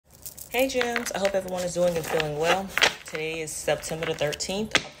Hey Gems, I hope everyone is doing and feeling well. Today is September the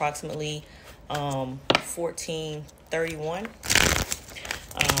 13th, approximately 14:31.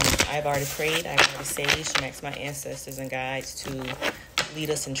 I've already prayed, I've already saged, and asked my ancestors and guides to lead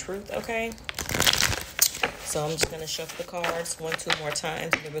us in truth, okay? So I'm just going to shuffle the cards 2 more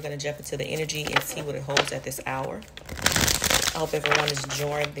times, and then we're going to jump into the energy and see what it holds at this hour. I hope everyone is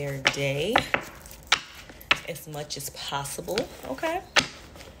enjoying their day as much as possible, okay?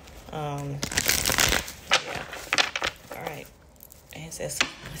 Yeah. All right. Ancestors,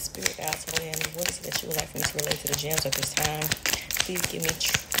 Spirit, guides, what is it that you would like for me to relate to the gems at this time? Please give me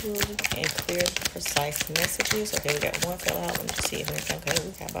true and clear, precise messages. Okay, we got 1 fell out. Let me just see if anything. Okay,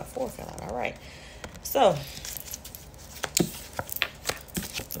 we got about 4 fell out. All right. So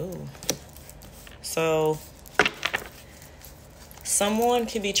someone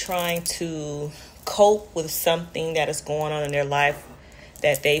can be trying to cope with something that is going on in their life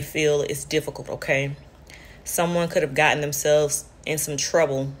that they feel is difficult, okay? Someone could have gotten themselves in some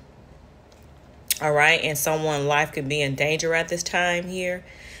trouble, all right? And someone's life could be in danger at this time here.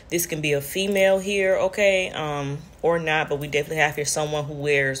 This can be a female here, okay? Or not, but we definitely have here someone who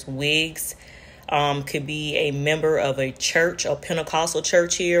wears wigs. Could be a member of a church, a Pentecostal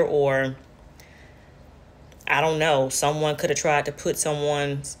church here, or I don't know. Someone could have tried to put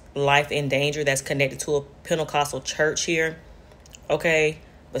someone's life in danger that's connected to a Pentecostal church here. Okay,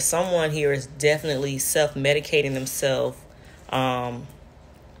 but someone here is definitely self-medicating themselves to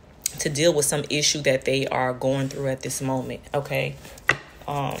deal with some issue that they are going through at this moment. Okay,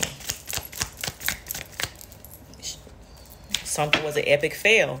 something was an epic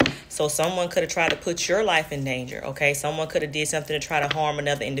fail. So someone could have tried to put your life in danger. Okay, someone could have did something to try to harm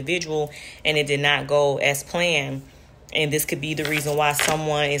another individual, and it did not go as planned. And this could be the reason why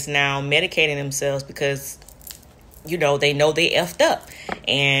someone is now medicating themselves because, you know, they effed up,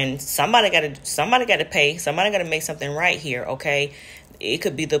 and somebody got to pay. Somebody got to make something right here. Okay, it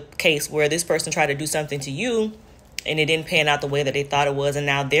could be the case where this person tried to do something to you, and it didn't pan out the way that they thought it was, and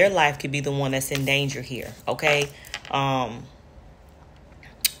now their life could be the one that's in danger here. Okay,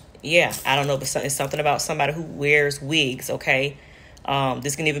 yeah, I don't know, but it's something about somebody who wears wigs. Okay,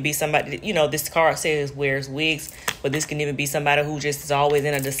 this can even be somebody. You know, this card says wears wigs, but this can even be somebody who just is always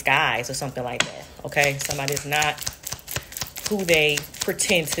in a disguise or something like that. Okay, somebody's not who they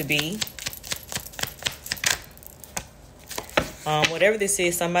pretend to be. Whatever this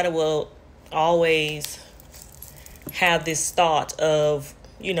is, somebody will always have this thought of,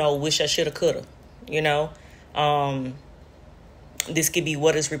 you know, wish I shoulda, coulda. You know, this could be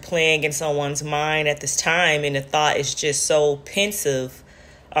what is replaying in someone's mind at this time, and the thought is just so pensive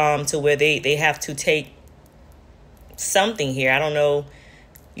to where they have to take something here. I don't know,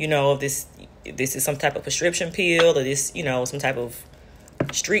 you know, if this is some type of prescription pill or this, you know, some type of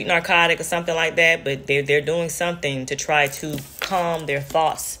street narcotic or something like that, but they're doing something to try to calm their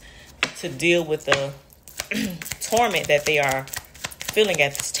thoughts, to deal with the torment that they are feeling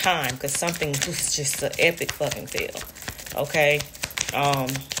at this time, because something was just an epic fucking fail. Okay,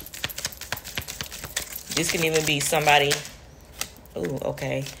 this can even be somebody. Oh,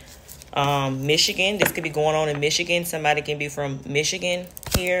 okay. Michigan. This could be going on in Michigan. Somebody can be from Michigan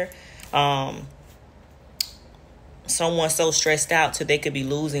here. Someone so stressed out so they could be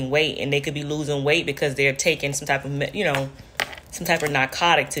losing weight, and they could be losing weight because they're taking some type of, you know, some type of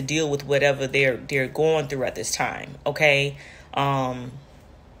narcotic to deal with whatever they're going through at this time. Okay.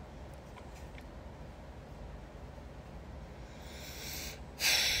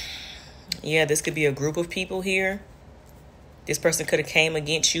 Yeah, this could be a group of people here. This person could have came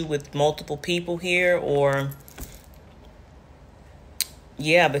against you with multiple people here, or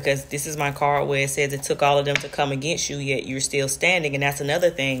yeah, because this is my card where it says it took all of them to come against you, yet you're still standing. And that's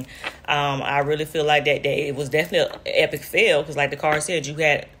another thing. I really feel like that it was definitely an epic fail, because like the card said, you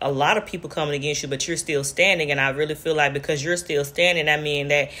had a lot of people coming against you, but you're still standing. And I really feel like because you're still standing, I mean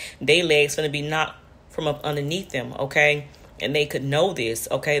that their legs going to be knocked from up underneath them. Okay. And they could know this.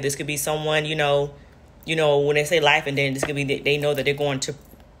 Okay. This could be someone, you know, when they say life, and then this could be they know that they're going to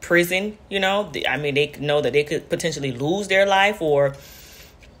prison. You know, I mean, they know that they could potentially lose their life, or,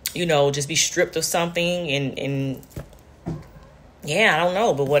 you know, just be stripped of something. And yeah, I don't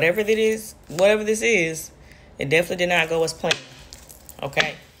know. But whatever this is, it definitely did not go as planned.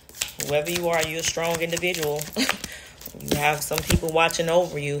 Okay. Whoever you are, you're a strong individual. You have some people watching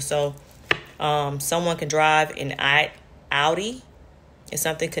over you. So someone can drive an Audi. It's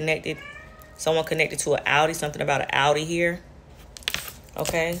something connected. Someone connected to an Audi. Something about an Audi here.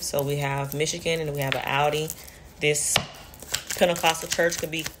 Okay. So we have Michigan and we have an Audi. This Pentecostal church could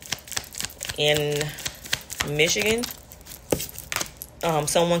be in Michigan.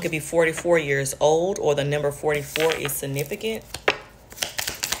 Someone could be 44 years old, or the number 44 is significant.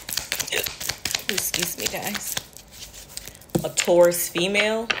 Excuse me, guys. A Taurus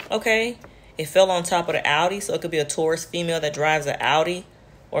female, okay? It fell on top of the Audi, so it could be a Taurus female that drives an Audi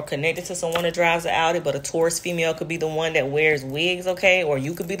or connected to someone that drives an Audi, but a Taurus female could be the one that wears wigs, okay? Or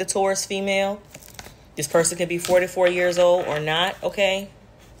you could be the Taurus female. This person could be 44 years old or not, okay?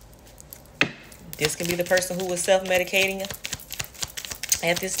 This can be the person who was self-medicating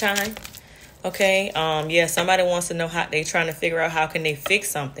at this time, okay? Yeah, somebody wants to know how they trying to figure out how can they fix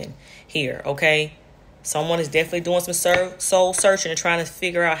something here, okay? Someone is definitely doing some soul searching and trying to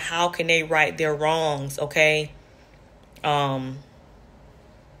figure out how can they right their wrongs, okay? I'm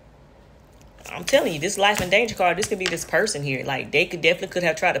telling you, this life in danger card, this could be this person here. Like, they could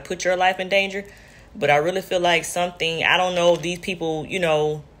have tried to put your life in danger, but I really feel like something, I don't know, these people,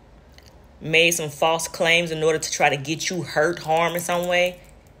 made some false claims in order to try to get you hurt, harm in some way.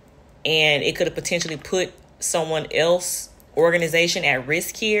 And it could have potentially put someone else, organization at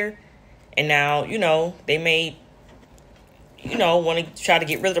risk here. And now, they may, want to try to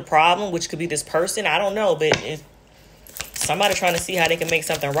get rid of the problem, which could be this person. I don't know, but it's somebody trying to see how they can make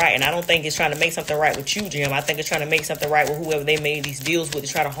something right. And I don't think it's trying to make something right with you, Jim. I think it's trying to make something right with whoever they made these deals with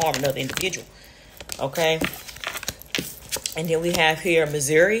to try to harm another individual. Okay. And then we have here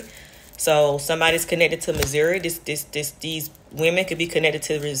Missouri. So somebody's connected to Missouri. These women could be connected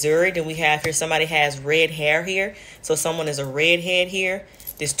to Missouri. Then we have here somebody has red hair here. So someone is a redhead here.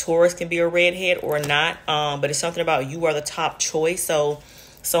 This Taurus can be a redhead or not. But it's something about you are the top choice. So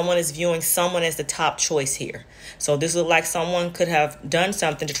someone is viewing someone as the top choice here. So this looks like someone could have done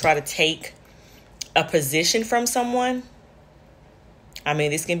something to try to take a position from someone. I mean,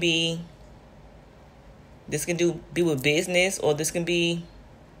 this can be with business, or this can be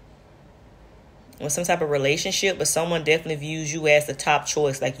with some type of relationship, but someone definitely views you as the top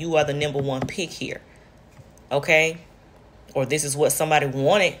choice, like you are the number one pick here, okay? Or this is what somebody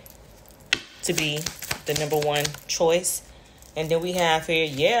wanted to be the number one choice. And then we have here,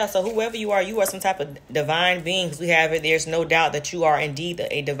 yeah, so whoever you are some type of divine being, because we have it, there's no doubt that you are indeed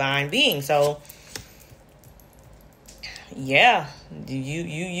a divine being. So, yeah,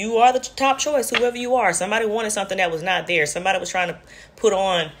 you are the top choice, whoever you are. Somebody wanted something that was not there. Somebody was trying to put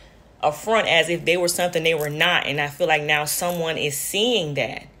on a front as if they were something they were not. And I feel like now someone is seeing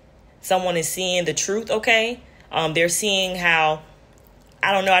that. Someone is seeing the truth, okay? They're seeing how,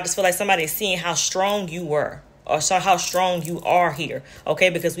 I don't know, I just feel like somebody is seeing how strong you were, or so how strong you are here,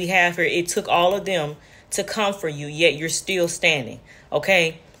 okay? Because we have here, it took all of them to come for you, yet you're still standing,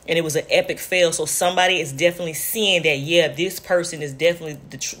 okay? And it was an epic fail. So somebody is definitely seeing that, yeah, this person is definitely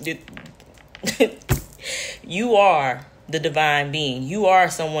you are the divine being. You are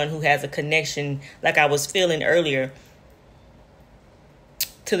someone who has a connection, like I was feeling earlier,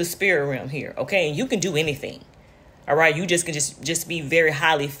 to the spirit realm here, okay? And you can do anything, all right? You just can just be very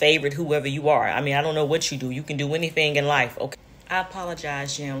highly favored, whoever you are. I mean, I don't know what you do. You can do anything in life, okay? I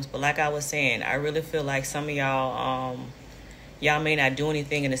apologize, Gems, but like I was saying, I really feel like some of y'all, y'all may not do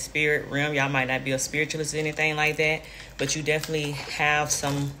anything in the spirit realm. Y'all might not be a spiritualist or anything like that, but you definitely have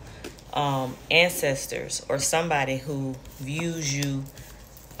some ancestors or somebody who views you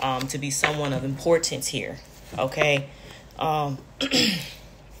to be someone of importance here, okay?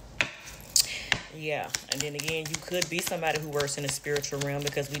 Yeah, and then again, you could be somebody who works in the spiritual realm,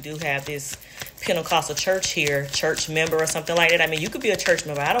 because we do have this Pentecostal church here, church member or something like that. I mean, you could be a church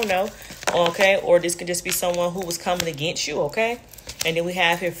member, I don't know, okay? Or this could just be someone who was coming against you, okay? And then we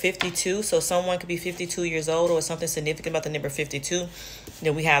have here 52, so someone could be 52 years old or something significant about the number 52.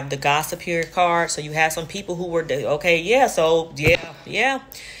 Then we have the gossip here card, so you have some people who were, okay, yeah, so, yeah.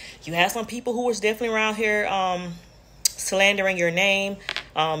 You have some people who was definitely around here slandering your name,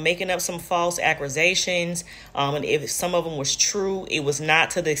 making up some false accusations. And if some of them was true, it was not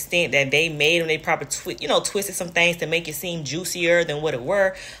to the extent that they made them. They probably twisted some things to make it seem juicier than what it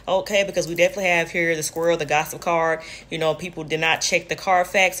were. Okay, because we definitely have here the squirrel, the gossip card. People did not check the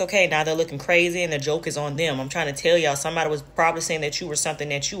Carfax. Okay, now they're looking crazy and the joke is on them. I'm trying to tell y'all, somebody was probably saying that you were something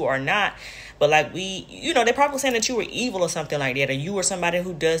that you are not. But like they're probably saying that you were evil or something like that, or you were somebody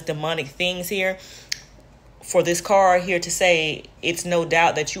who does demonic things here. For this card here to say, it's no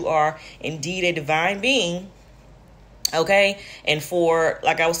doubt that you are indeed a divine being, okay? And for,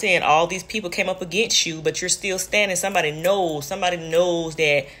 like I was saying, all these people came up against you, but you're still standing. Somebody knows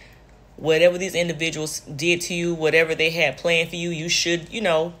that whatever these individuals did to you, whatever they had planned for you, you should,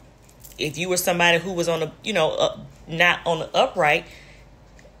 if you were somebody who was on the, not on the upright,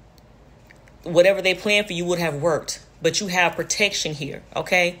 whatever they planned for you would have worked. But you have protection here,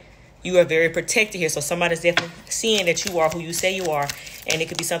 okay? You are very protected here. So somebody's definitely seeing that you are who you say you are. And it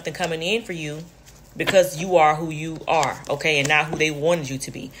could be something coming in for you because you are who you are, okay, and not who they wanted you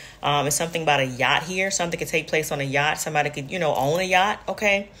to be. It's something about a yacht here. Something could take place on a yacht. Somebody could, own a yacht,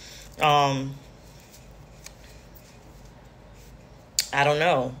 okay. I don't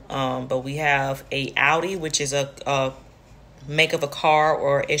know. But we have a Audi, which is a make of a car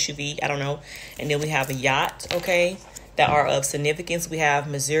or SUV. I don't know. And then we have a yacht, okay, that are of significance. We have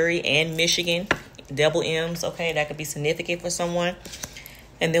Missouri and Michigan, double M's, okay, that could be significant for someone.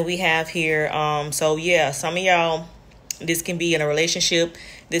 And then we have here, so yeah, some of y'all, this can be in a relationship.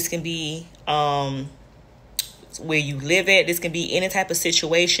 This can be where you live at. This can be any type of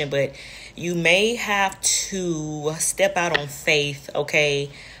situation, but you may have to step out on faith, okay?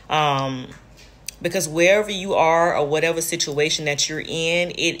 Because wherever you are or whatever situation that you're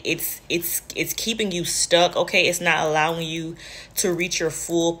in, it's keeping you stuck, okay? It's not allowing you to reach your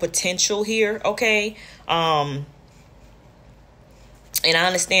full potential here, okay? And I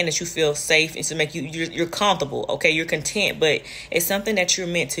understand that you feel safe and to make you're comfortable, okay? You're content, but it's something that you're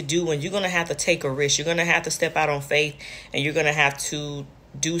meant to do, and you're going to have to take a risk. You're going to have to step out on faith, and you're going to have to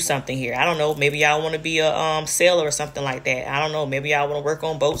do something here. I don't know. Maybe y'all want to be a sailor or something like that. I don't know. Maybe y'all want to work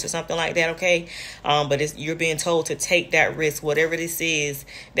on boats or something like that, okay? But you're being told to take that risk, whatever this is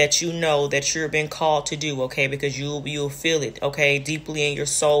that you know that you're being called to do, okay? Because you'll feel it, okay, deeply in your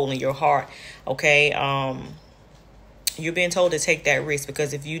soul and your heart, okay? You're being told to take that risk,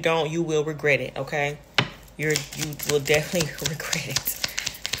 because if you don't, you will regret it, okay? You will definitely regret it,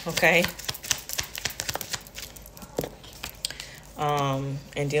 okay?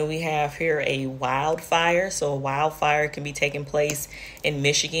 And then we have here a wildfire. So a wildfire can be taking place in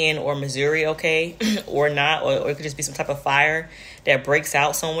Michigan or Missouri, okay, or not, or it could just be some type of fire that breaks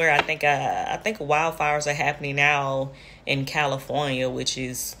out somewhere. I think wildfires are happening now in California, which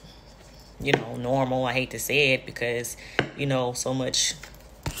is, normal. I hate to say it because, so much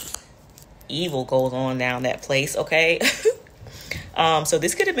evil goes on down that place, okay? So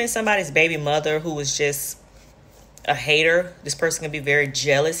this could have been somebody's baby mother who was just a hater. This person can be very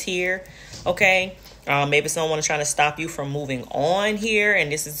jealous here, okay? Maybe someone is trying to stop you from moving on here,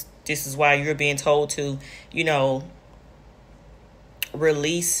 and this is why you're being told to,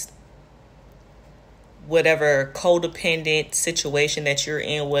 release whatever codependent situation that you're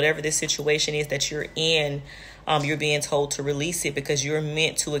in, whatever this situation is that you're in. You're being told to release it because you're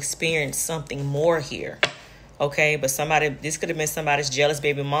meant to experience something more here. Okay, but this could have been somebody's jealous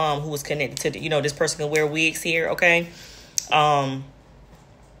baby mom who was connected to, this person can wear wigs here, okay?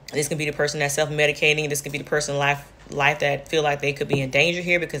 This can be the person that's self-medicating. This could be the person life that feel like they could be in danger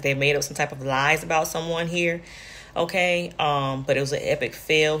here because they made up some type of lies about someone here, okay? But it was an epic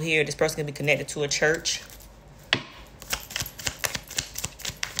fail here. This person can be connected to a church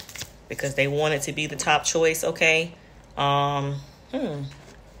because they wanted to be the top choice, okay?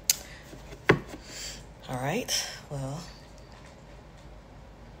 All right, well,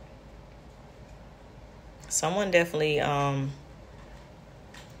 someone definitely, it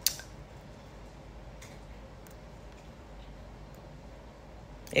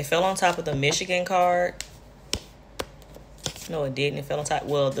fell on top of the Michigan card. No, it didn't. It fell on top.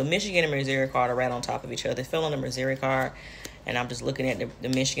 Well, the Michigan and Missouri card are right on top of each other. It fell on the Missouri card, and I'm just looking at the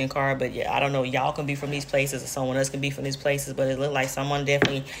Michigan card. But yeah, I don't know. Y'all can be from these places, or someone else can be from these places. But it looked like someone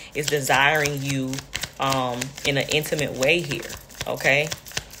definitely is desiring you in an intimate way here, okay?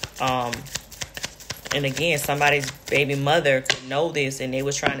 And again, somebody's baby mother could know this, and they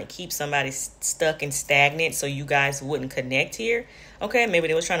was trying to keep somebody stuck and stagnant so you guys wouldn't connect here, okay? Maybe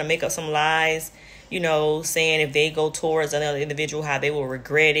they was trying to make up some lies, saying if they go towards another individual, how they will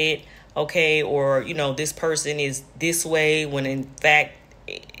regret it, okay? Or, this person is this way when in fact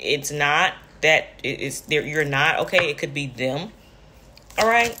it's not. That it's there. You're not, okay? It could be them, all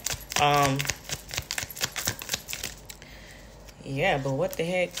right? Yeah, but what the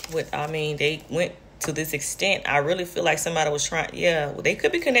heck? They went to this extent. I really feel like somebody was trying. Yeah, well, they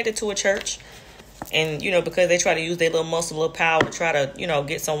could be connected to a church, and because they try to use their little muscle, little power to try to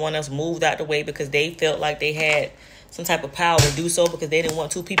get someone else moved out the way because they felt like they had some type of power to do so because they didn't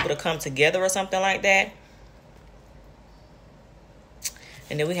want two people to come together or something like that.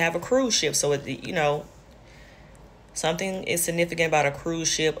 And then we have a cruise ship, so something is significant about a cruise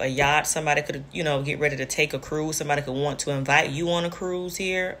ship, a yacht. Somebody could, get ready to take a cruise. Somebody could want to invite you on a cruise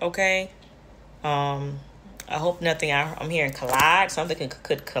here, okay? I hope nothing. I'm hearing collide. Something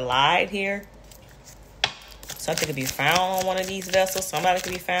could collide here. Something could be found on one of these vessels. Somebody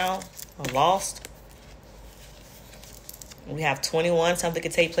could be found or lost. We have 21. Something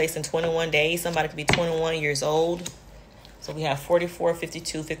could take place in 21 days. Somebody could be 21 years old. So we have 44,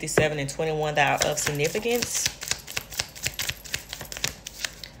 52, 57, and 21 that are of significance.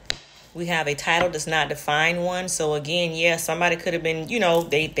 We have a title does not define one. So again, yeah, somebody could have been,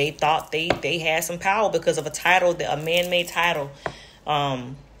 they thought they had some power because of a title, a man-made title,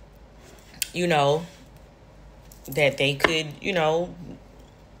 that they could,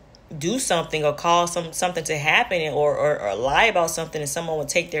 do something or cause something to happen or lie about something, and someone would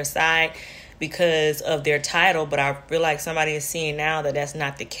take their side because of their title. But I feel like somebody is seeing now that that's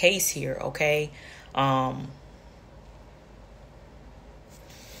not the case here, okay?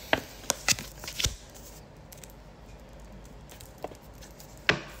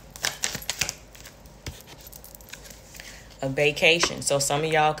 A vacation. So some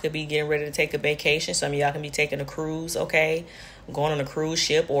of y'all could be getting ready to take a vacation. Some of y'all can be taking a cruise, okay? Going on a cruise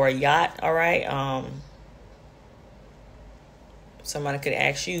ship or a yacht, all right? Somebody could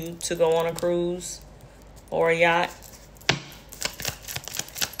ask you to go on a cruise or a yacht.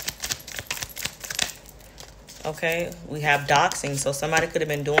 Okay, we have doxing. So somebody could have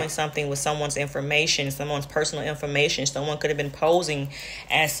been doing something with someone's information, someone's personal information. Someone could have been posing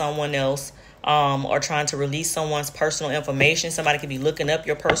as someone else, or trying to release someone's personal information. Somebody could be looking up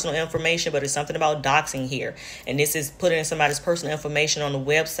your personal information, but it's something about doxing here. And this is putting somebody's personal information on the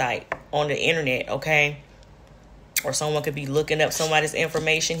website, on the internet, okay? Or someone could be looking up somebody's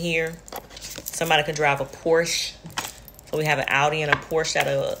information here. Somebody could drive a Porsche. So we have an Audi and a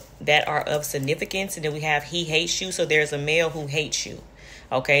Porsche that are of significance. And then we have he hates you. So there's a male who hates you.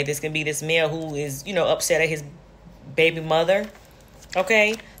 Okay, this can be this male who is, upset at his baby mother.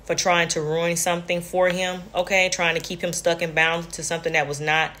 Okay, for trying to ruin something for him. Okay, trying to keep him stuck and bound to something that was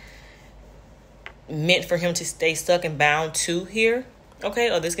not meant for him to stay stuck and bound to here. Okay,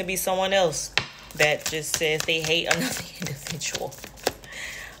 or this could be someone else that just says they hate another individual.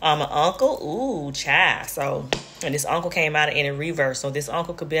 An uncle, ooh, child. So, and this uncle came out in a reverse. So this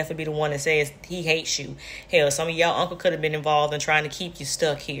uncle could definitely be the one that says he hates you. Hell, some of y'all uncle could have been involved in trying to keep you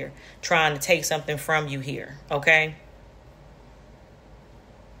stuck here, trying to take something from you here. Okay,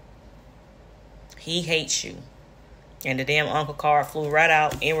 he hates you. And the damn uncle card flew right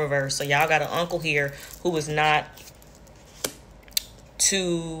out in reverse. So y'all got an uncle here who is not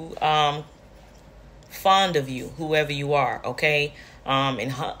too fond of you, whoever you are, okay?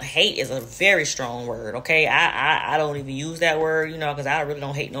 And hate is a very strong word, okay? I don't even use that word, because I really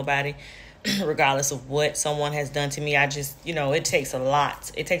don't hate nobody, regardless of what someone has done to me. I just, it takes a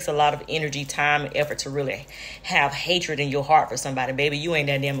lot. It takes a lot of energy, time, and effort to really have hatred in your heart for somebody. Baby, you ain't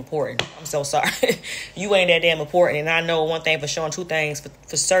that damn important. I'm so sorry. You ain't that damn important. And I know one thing for sure and two things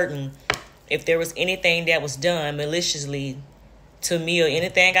for certain. If there was anything that was done maliciously to me or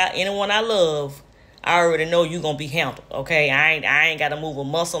anyone I love, I already know you gonna be handled, okay? I ain't gotta move a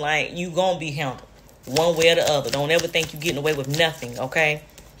muscle. You gonna be handled one way or the other. Don't ever think you getting away with nothing, okay?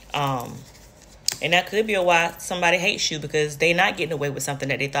 And that could be why somebody hates you, because they not getting away with something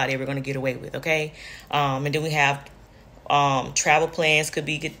that they thought they were gonna get away with, okay? And then we have travel plans could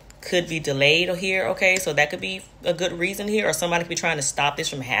be delayed here, okay? So that could be a good reason here, or somebody could be trying to stop this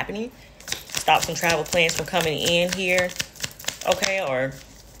from happening, stop some travel plans from coming in here, okay? Or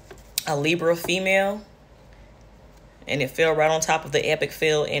a Libra female, and it fell right on top of the epic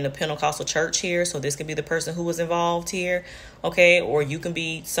fail in the Pentecostal church here. So this could be the person who was involved here, okay? Or you can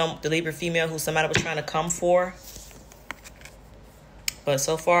be the Libra female who somebody was trying to come for. But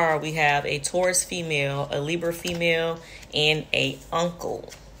so far we have a Taurus female, a Libra female, and a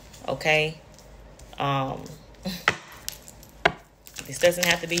uncle, okay? This doesn't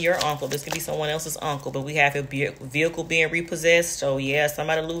have to be your uncle. This could be someone else's uncle. But we have a vehicle being repossessed. So, yeah,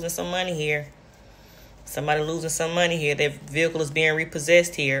 somebody losing some money here. Somebody losing some money here. Their vehicle is being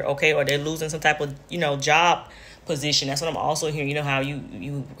repossessed here, okay? Or they're losing some type of, job position. That's what I'm also hearing. You know how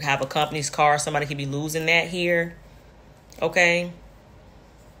you have a company's car. Somebody could be losing that here, okay?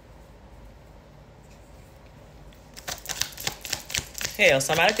 Hell,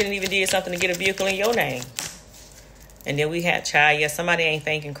 somebody couldn't even did something to get a vehicle in your name. And then we have child. Yes, somebody ain't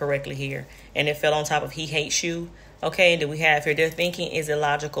thinking correctly here. And it fell on top of he hates you. Okay, and then we have here, their thinking is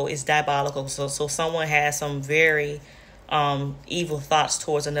illogical, it's diabolical. So someone has some very evil thoughts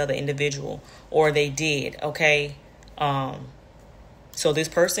towards another individual, or they did, okay? So this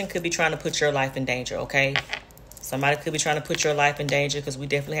person could be trying to put your life in danger, okay? Somebody could be trying to put your life in danger, because we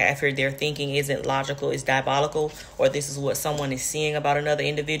definitely have here their thinking isn't logical, it's diabolical, or this is what someone is seeing about another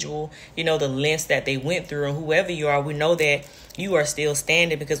individual. The lengths that they went through, and whoever you are, we know that you are still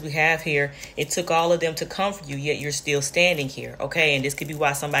standing, because we have here, it took all of them to come for you, yet you're still standing here, okay? And this could be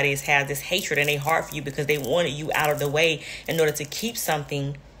why somebody has had this hatred in their heart for you, because they wanted you out of the way in order to keep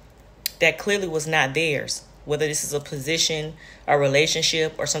something that clearly was not theirs, whether this is a position, a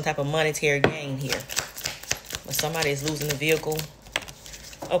relationship, or some type of monetary gain here. But somebody is losing a vehicle.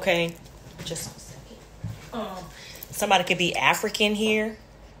 Okay, just a second. Somebody could be African here,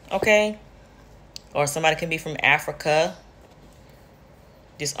 okay? Or somebody can be from Africa.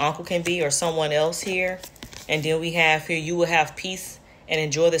 This uncle can be, or someone else here. And then we have here, you will have peace and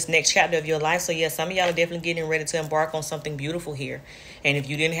enjoy this next chapter of your life. So, yeah, some of y'all are definitely getting ready to embark on something beautiful here. And if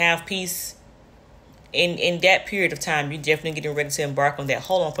you didn't have peace in that period of time, you're definitely getting ready to embark on that.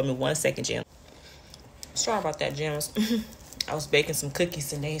 Hold on for me 1 second, Jim. Sorry about that, Gems. I was baking some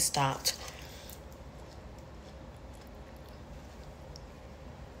cookies and they stopped.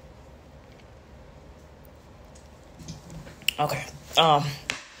 Okay.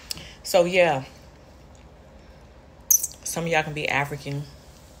 So yeah. Some of y'all can be African,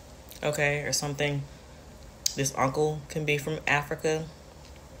 okay, or something. This uncle can be from Africa.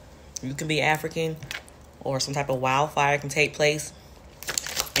 You can be African, or some type of wildfire can take place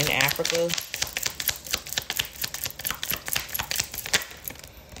in Africa.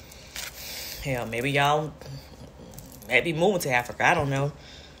 Hell, maybe y'all might be moving to Africa. I don't know.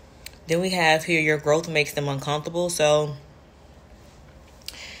 Then we have here, your growth makes them uncomfortable. So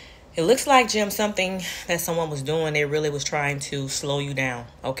it looks like, Jim, something that someone was doing, they really was trying to slow you down,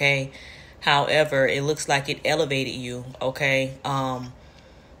 okay? However, it looks like it elevated you, okay?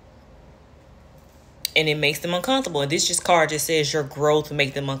 And it makes them uncomfortable. And this card just says your growth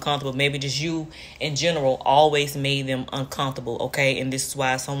make them uncomfortable. Maybe just you in general always made them uncomfortable, okay? And this is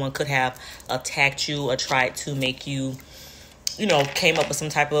why someone could have attacked you or tried to make you, came up with some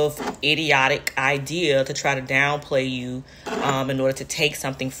type of idiotic idea to try to downplay you in order to take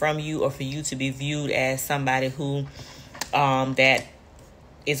something from you, or for you to be viewed as somebody who that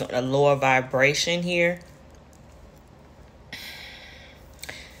is on a lower vibration here.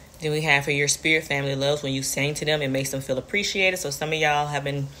 Then we have for your spirit family loves when you sing to them, it makes them feel appreciated. So some of y'all have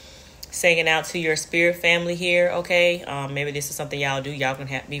been singing out to your spirit family here, okay? Maybe this is something y'all do. Y'all can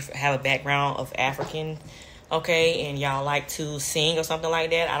have a background of African, okay, and y'all like to sing or something like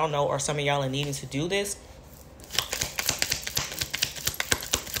that. I don't know, or some of y'all are needing to do this.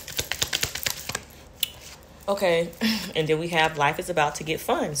 Okay, and then we have life is about to get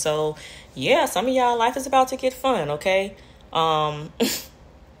fun. So, yeah, some of y'all, life is about to get fun, okay?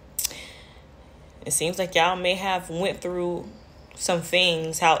 It seems like y'all may have went through some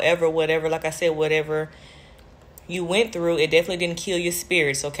things. However, like I said, whatever you went through, it definitely didn't kill your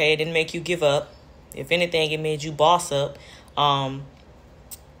spirits, okay? It didn't make you give up. If anything, it made you boss up, and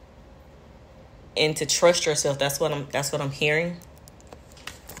to trust yourself. That's what I'm hearing.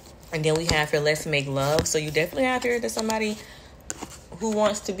 And then we have here, let's make love. So you definitely have here, there's somebody who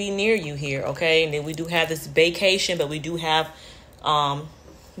wants to be near you here, okay? And then we do have this vacation, but we do have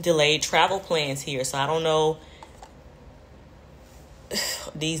delayed travel plans here. So I don't know,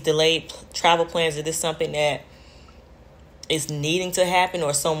 these delayed travel plans, is this something that is needing to happen,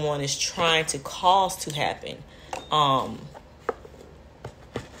 or someone is trying to cause to happen?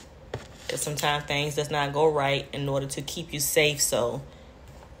 Because sometimes things does not go right in order to keep you safe. So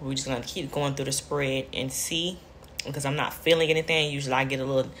we're just going to keep going through the spread and see, because I'm not feeling anything. Usually I get a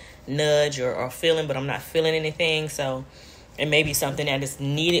little nudge or feeling, but I'm not feeling anything. So it may be something that is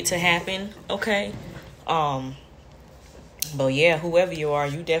needed to happen, okay? But yeah, whoever you are,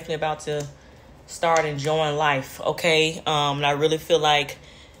 you definitely about to start enjoying life, okay? And I really feel like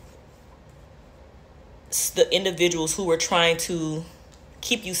the individuals who are trying to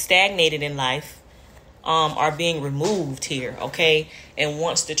keep you stagnated in life are being removed here, okay? And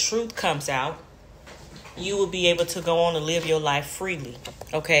once the truth comes out, you will be able to go on and live your life freely,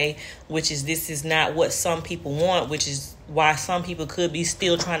 okay? This is not what some people want, which is why some people could be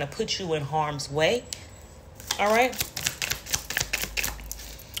still trying to put you in harm's way, all right?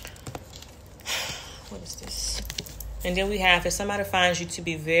 What is this? And then we have, if somebody finds you to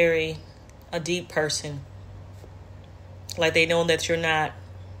be a deep person, like they know that you're not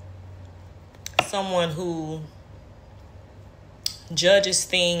someone who judges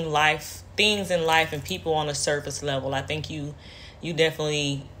things in life and people on a surface level. I think you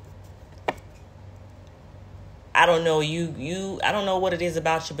definitely, I don't know, I don't know what it is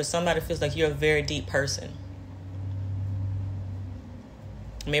about you, but somebody feels like you're a very deep person.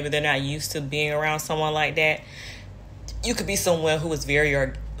 Maybe they're not used to being around someone like that. You could be someone who is very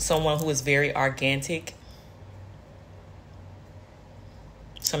organic.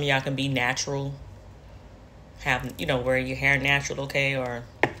 Some of y'all can be natural, wear your hair natural, okay, or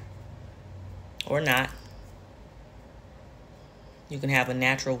not. You can have a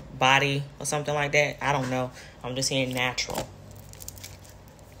natural body or something like that. I don't know. I'm just saying natural.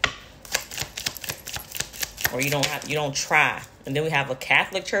 or you don't try. And then we have a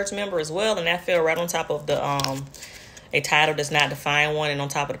Catholic church member as well, and that fell right on top of the a title does not define one, and on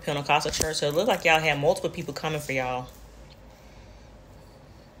top of the Pentecostal church. So it looked like y'all had multiple people coming for y'all.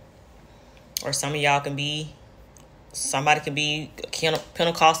 Or some of y'all can be, somebody can be a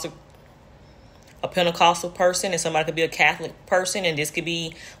Pentecostal person, and somebody could be a Catholic person, and this could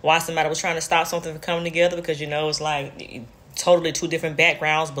be why somebody was trying to stop something from coming together, because it's like totally two different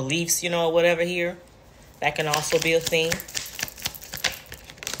backgrounds, beliefs, or whatever here. That can also be a thing.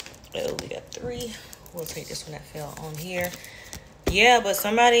 Oh, we got 3. We'll take this one that fell on here. Yeah, but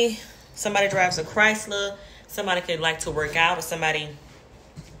somebody drives a Chrysler. Somebody could like to work out, or somebody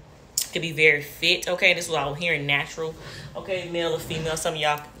could be very fit. Okay, this is what I'm hearing, natural. Okay, male or female. Some of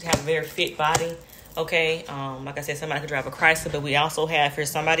y'all have a very fit body. Okay, like I said, somebody could drive a Chrysler, but we also have here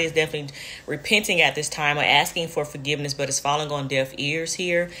somebody is definitely repenting at this time or asking for forgiveness, but it's falling on deaf ears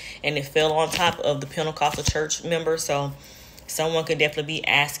here, and it fell on top of the Pentecostal church member. So someone could definitely be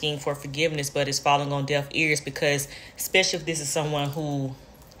asking for forgiveness, but it's falling on deaf ears, because especially if this is someone who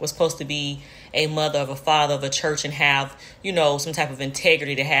was supposed to be a mother of a father of a church and have, some type of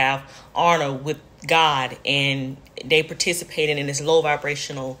integrity, to have honor with God, and they participated in this low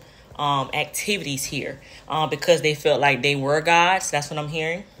vibrational activities here because they felt like they were gods. That's what I'm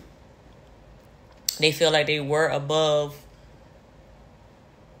hearing. They feel like they were above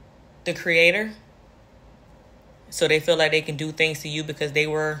the Creator. So they feel like they can do things to you because they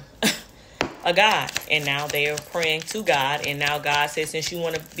were a God. And now they are praying to God. And now God says, since you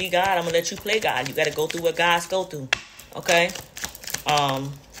want to be God, I'm going to let you play God. You got to go through what gods go through. Okay?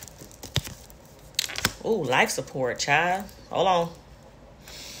 Life support, child. Hold on.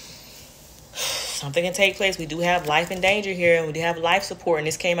 Something can take place. We do have life and danger here. And we do have life support. And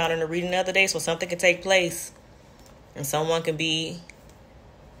this came out in the reading the other day. So something can take place. And someone can be...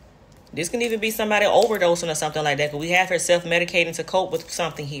 This can even be somebody overdosing or something like that. Because we have her self-medicating to cope with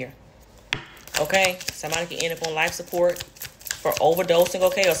something here. Okay? Somebody can end up on life support for overdosing,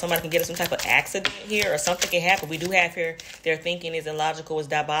 okay? Or somebody can get some type of accident here, or something can happen. We do have here, their thinking is illogical, is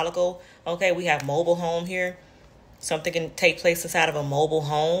diabolical. Okay, we have mobile home here. Something can take place inside of a mobile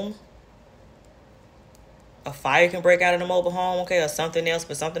home. A fire can break out in a mobile home, okay? Or something else,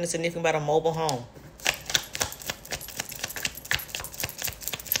 but something is significant about a mobile home.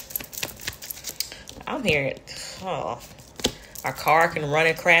 I'm hearing, our car can run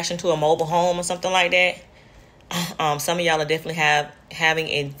and crash into a mobile home or something like that. Some of y'all are definitely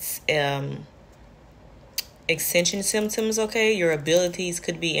having extension symptoms, okay? Your abilities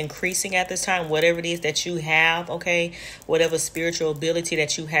could be increasing at this time, whatever it is that you have, okay? Whatever spiritual ability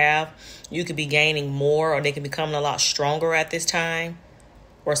that you have, you could be gaining more, or they can become a lot stronger at this time.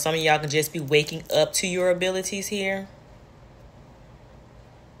 Or some of y'all can just be waking up to your abilities here.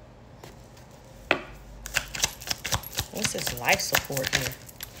 What's this life support here?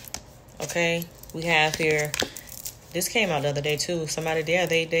 Okay, we have here, this came out the other day too. Somebody there,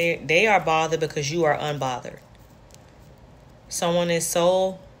 they are bothered because you are unbothered. Someone is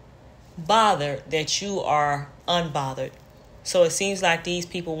so bothered that you are unbothered. So it seems like these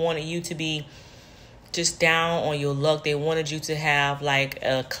people wanted you to be just down on your luck. They wanted you to have like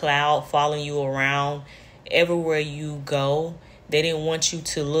a cloud following you around everywhere you go. They didn't want you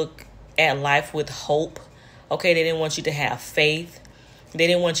to look at life with hope. Okay, they didn't want you to have faith. They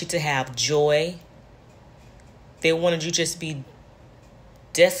didn't want you to have joy. They wanted you just be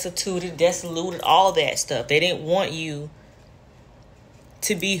desolated, all that stuff. They didn't want you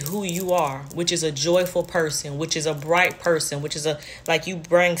to be who you are, which is a joyful person, which is a bright person, which is like you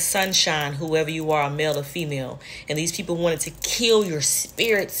bring sunshine, whoever you are, male or female. And these people wanted to kill your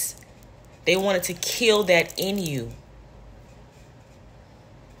spirits. They wanted to kill that in you.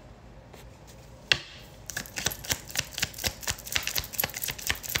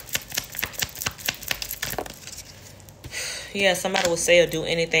 Yeah, somebody will say or do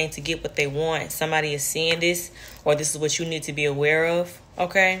anything to get what they want. Somebody is seeing this, or this is what you need to be aware of,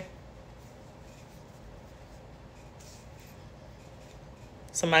 okay?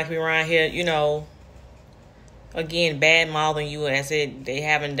 Somebody could be around here, again, bad-mouthing you as if they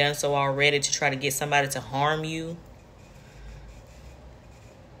haven't done so already, to try to get somebody to harm you.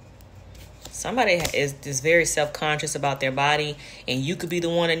 Somebody is very self-conscious about their body, and you could be the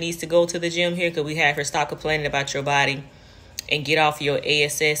one that needs to go to the gym here, because we have her stop complaining about your body and get off your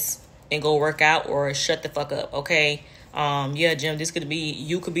ASS and go work out, or shut the fuck up, okay? Yeah, Jim,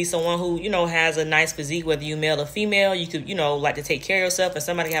 you could be someone who, has a nice physique, whether you male or female. You could, like to take care of yourself, and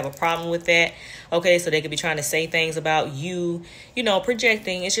somebody have a problem with that, okay? So they could be trying to say things about you,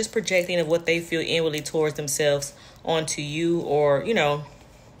 projecting. It's just projecting of what they feel inwardly towards themselves onto you, or,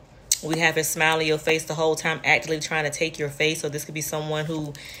 We have his smile in your face the whole time, actively trying to take your face. So this could be someone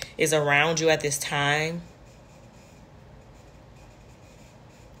who is around you at this time.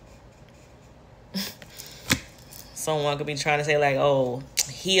 Someone could be trying to say like, oh,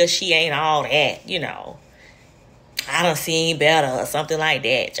 he or she ain't all that, you know. I don't see any better or something like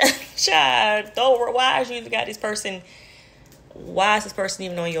that. Child, why is you even got this person? Why is this person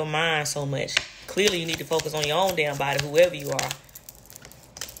even on your mind so much? Clearly, you need to focus on your own damn body, whoever you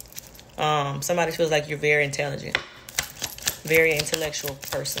are. Somebody feels like you're very intelligent, very intellectual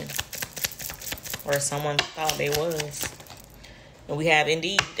person, or someone thought they was. And we have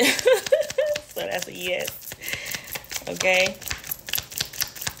indeed. So that's a yes. Okay.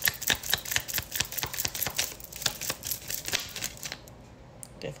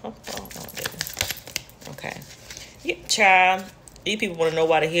 Okay. Yeah, child. These people want to know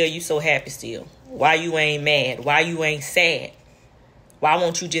why the hell you so happy still. Why you ain't mad? Why you ain't sad? Why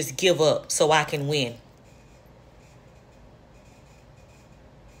won't you just give up so I can win?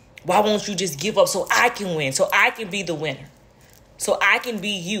 Why won't you just give up so I can win? So I can be the winner. So I can be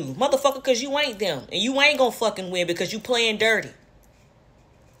you. Motherfucker, because you ain't them. And you ain't gonna fucking win because you playing dirty.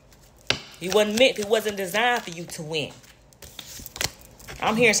 You wasn't meant, it wasn't designed for you to win.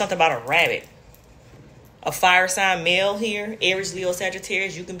 I'm hearing something about a rabbit. A fire sign male here. Aries, Leo,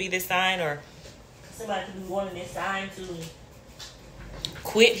 Sagittarius. You can be this sign, or somebody can be wanting this sign to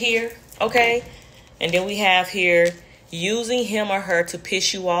quit here. Okay? And then we have here using him or her to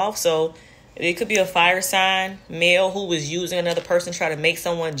piss you off. So it could be a fire sign male who was using another person to try to make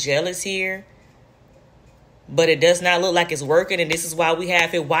someone jealous here. But it does not look like it's working. And this is why we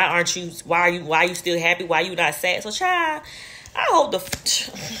have it. Why are you still happy? Why you not sad? So child, I hope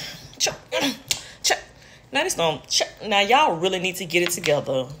now y'all really need to get it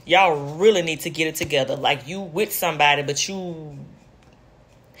together. Y'all really need to get it together. Like you with somebody, but you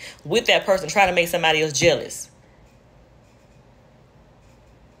with that person trying to make somebody else jealous.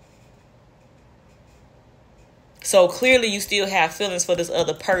 So clearly you still have feelings for this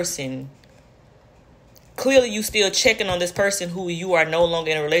other person. Clearly you still checking on this person who you are no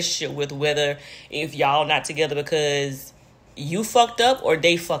longer in a relationship with, whether if y'all not together because you fucked up or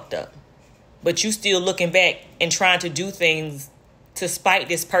they fucked up. But you still looking back and trying to do things to spite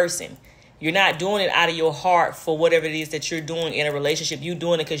this person. You're not doing it out of your heart for whatever it is that you're doing in a relationship. You're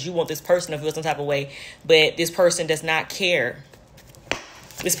doing it because you want this person to feel some type of way. But this person does not care.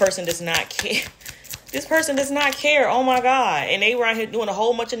 This person does not care. This person does not care. Oh, my God. And they were out here doing a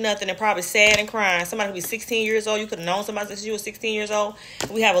whole bunch of nothing and probably sad and crying. Somebody could be 16 years old. You could have known somebody since you were 16 years old.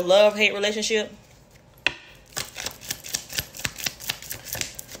 We have a love-hate relationship.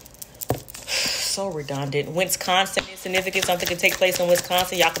 So redundant. Wisconsin is significant. Something can take place in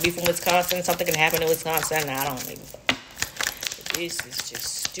Wisconsin. Y'all could be from Wisconsin. Something can happen in Wisconsin. I don't even. This is just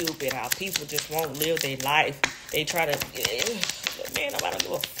stupid how people just won't live their life. They try to. Man, nobody don't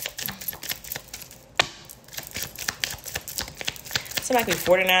give a fuck. Somebody could be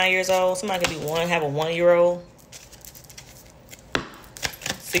 49 years old. Somebody could be have a 1-year-old.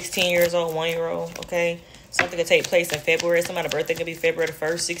 16 years old, 1-year-old. Okay. Something could take place in February. Somebody's birthday could be February the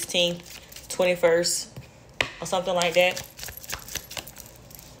 1st, 16th. 21st or something like that.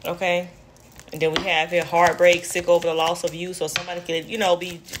 Okay. And then we have here heartbreak, sick over the loss of you. So somebody could,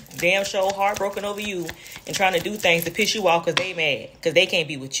 be damn sure heartbroken over you and trying to do things to piss you off because they mad, because they can't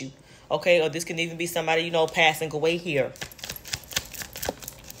be with you. Okay. Or this can even be somebody, passing away here.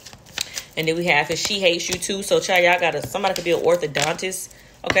 And then we have here she hates you too. So child, y'all somebody could be an orthodontist.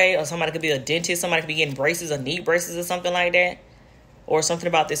 Okay. Or somebody could be a dentist. Somebody could be getting braces or knee braces or something like that. Or something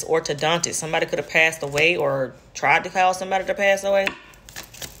about this orthodontist. Somebody could have passed away or tried to call somebody to pass away.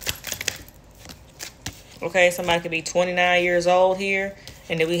 Okay, somebody could be 29 years old here.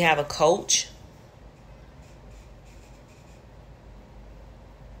 And then we have a coach.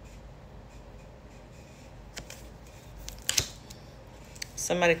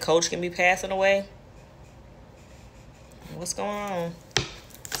 Coach can be passing away. What's going on?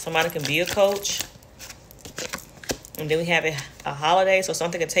 Somebody can be a coach. And then we have a holiday. So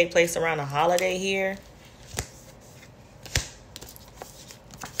something can take place around a holiday here.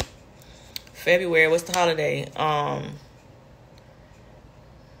 February, what's the holiday? Well,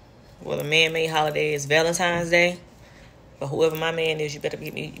 the man-made holiday is Valentine's Day. But whoever my man is, you better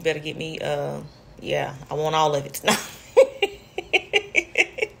get me, yeah, I want all of it.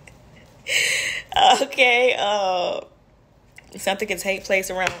 Okay, something can take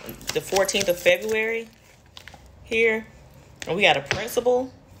place around the 14th of February. Here, and we got a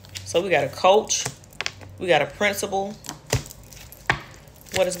principal. So we got a coach. We got a principal.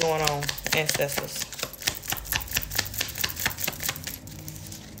 What is going on, ancestors?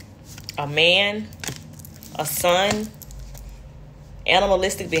 a man, a son,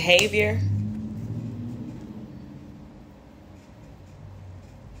 animalistic behavior.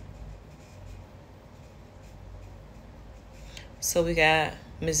 So we got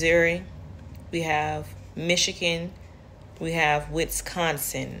Missouri, we have Michigan, we have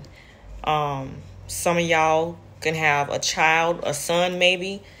Wisconsin. Some of y'all can have a child, a son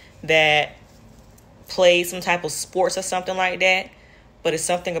maybe, that plays some type of sports or something like that. But it's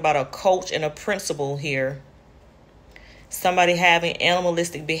something about a coach and a principal here. Somebody having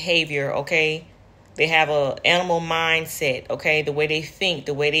animalistic behavior, okay? They have a animal mindset, okay? The way they think,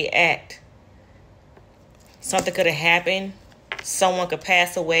 the way they act. Something could have happened. Someone could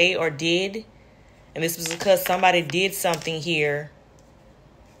pass away or did. And this was because somebody did something here.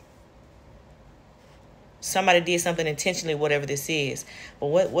 Somebody did something intentionally, whatever this is. But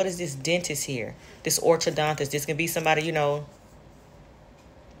what is this dentist here? This orthodontist. This can be somebody, you know.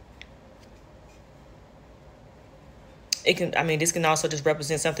 This can also just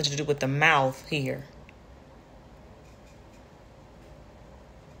represent something to do with the mouth here.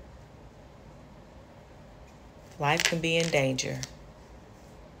 Life can be in danger.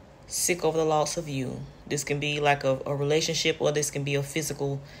 Sick over the loss of you. This can be like a relationship, or this can be a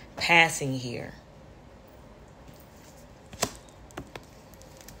physical passing here.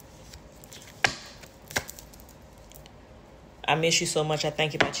 I miss you so much. I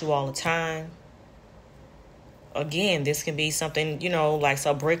think about you all the time. Again, this can be something, you know, like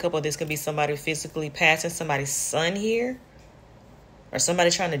a breakup, or this can be somebody physically passing somebody's son here. Or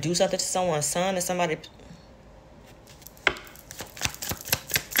somebody trying to do something to someone's son, or somebody...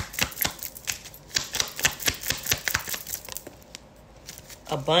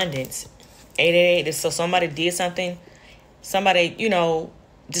 Abundance. 888. So somebody did something. Somebody, you know,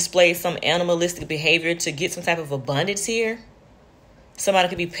 displayed some animalistic behavior to get some type of abundance here. Somebody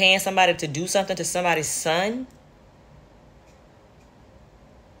could be paying somebody to do something to somebody's son.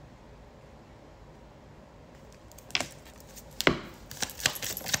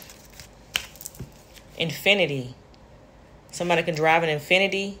 Infinity. Somebody can drive an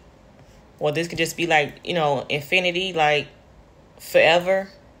infinity. Or this could just be like, you know, infinity, like forever.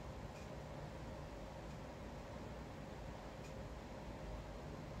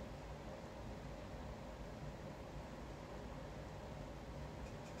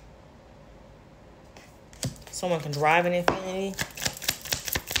 Someone can drive an infinity.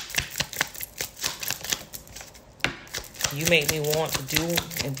 You make me want to do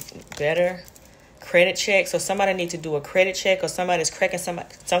better. Credit check. So somebody needs to do a credit check, or somebody's cracking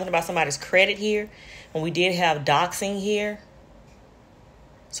something about somebody's credit here. And we did have doxing here.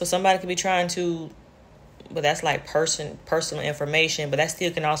 So somebody could be trying to, but that's like personal information. But that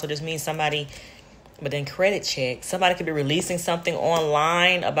still can also just mean somebody. But then credit check. Somebody could be releasing something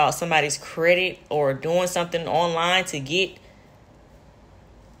online about somebody's credit, or doing something online to get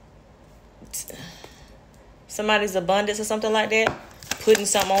somebody's abundance or something like that. Putting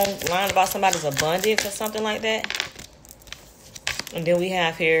something online about somebody's abundance or something like that. And then we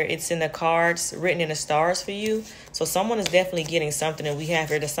have here, it's in the cards, written in the stars for you. So someone is definitely getting something. And we have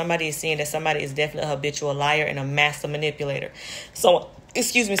here that somebody is seeing that somebody is definitely a habitual liar and a master manipulator. So,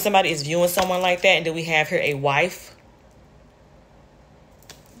 somebody is viewing someone like that. And then we have here a wife.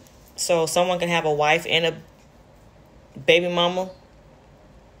 So someone can have a wife and a baby mama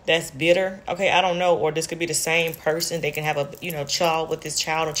that's bitter. Okay, I don't know. Or this could be the same person. They can have a, child with this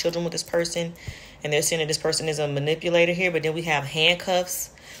child, or children with this person. And they're saying that this person is a manipulator here. But then we have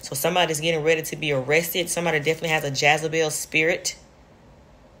handcuffs. So somebody's getting ready to be arrested. Somebody definitely has a Jezebel spirit.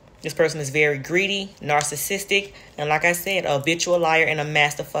 This person is very greedy, narcissistic, and like I said, a habitual liar and a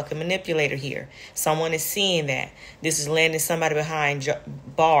master fucking manipulator here. Someone is seeing that. This is landing somebody behind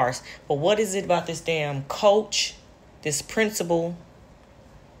bars. But what is it about this damn coach, this principal,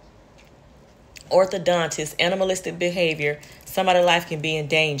 orthodontist, animalistic behavior? Somebody's life can be in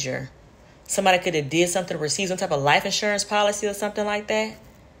danger. Somebody could have did something to receive some type of life insurance policy or something like that.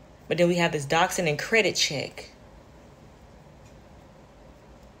 But then we have this doxing and credit check.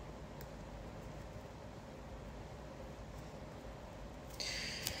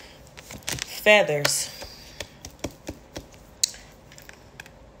 Feathers.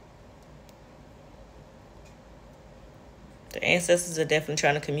 The ancestors are definitely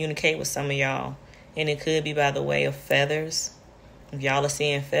trying to communicate with some of y'all. And it could be by the way of feathers. If y'all are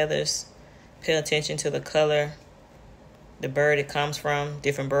seeing feathers, pay attention to the color, the bird it comes from.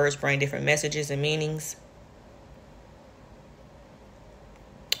 Different birds bring different messages and meanings.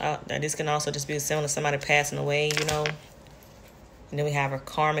 This can also just be similar to somebody passing away, And then we have a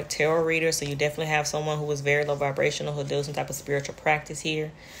karmic tarot reader. So you definitely have someone who is very low vibrational, who does some type of spiritual practice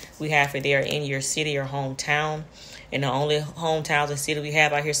here. We have it there in your city or hometown. And the only hometowns and city we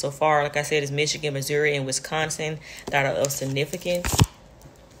have out here so far, like I said, is Michigan, Missouri, and Wisconsin that are of significance.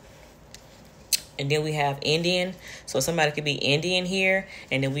 And then we have Indian. So somebody could be Indian here.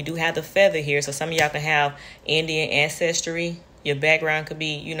 And then we do have the feather here. So some of y'all can have Indian ancestry. Your background could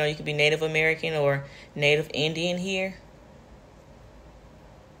be, you could be Native American or Native Indian here.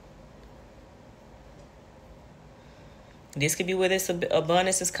 This could be where this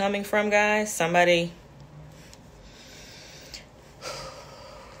abundance is coming from, guys. Somebody...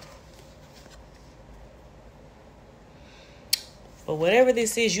 But whatever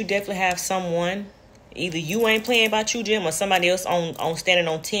this is, you definitely have someone. Either you ain't playing about you, Jim, or somebody else on standing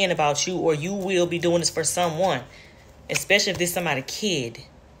on 10 about you, or you will be doing this for someone. Especially if this is somebody's kid.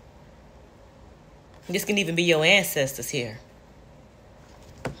 This can even be your ancestors here.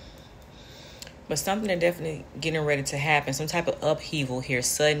 But something that's definitely getting ready to happen. Some type of upheaval here.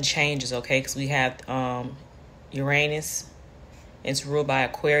 Sudden changes, okay? Because we have Uranus. It's ruled by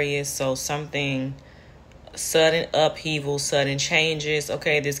Aquarius. So something... sudden upheaval, sudden changes.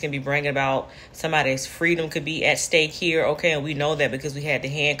 Okay, this can be bringing about somebody's freedom could be at stake here. Okay, and we know that because we had the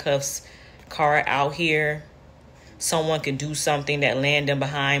handcuffs card out here. Someone can do something that land them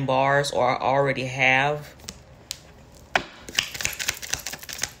behind bars or already have.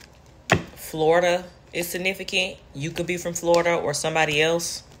 Florida is significant. You could be from Florida or somebody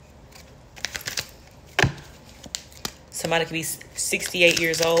else. Somebody could be 68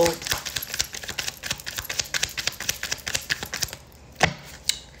 years old.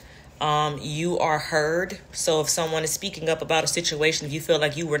 You are heard. So if someone is speaking up about a situation, if you feel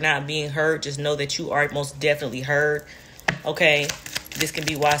like you were not being heard, just know that you are most definitely heard. Okay. This can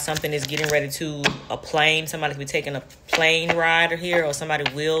be why something is getting ready to a plane. Somebody could be taking a plane ride here, or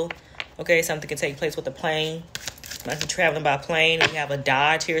somebody will. Okay. Something can take place with a plane. Somebody can be traveling by plane. We have a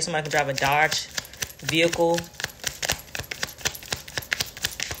Dodge here. Somebody can drive a Dodge vehicle.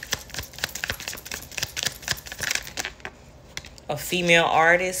 A female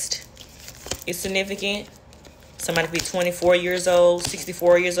artist is significant. Somebody could be 24 years old,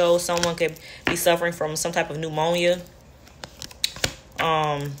 64 years old. Someone could be suffering from some type of pneumonia.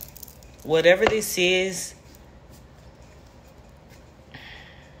 Whatever this is,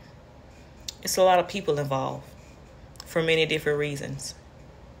 it's a lot of people involved for many different reasons.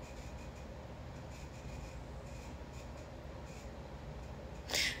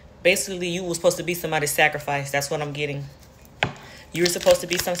 Basically, you were supposed to be somebody's sacrifice. That's what I'm getting. You were supposed to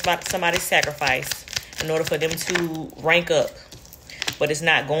be somebody's sacrifice in order for them to rank up. But it's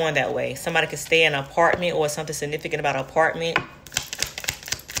not going that way. Somebody could stay in an apartment or something significant about an apartment.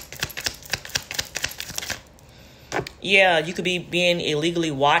 Yeah, you could be being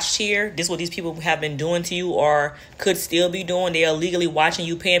illegally watched here. This is what these people have been doing to you or could still be doing. They are illegally watching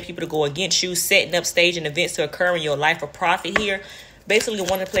you, paying people to go against you, setting up staging events to occur in your life for profit here. Basically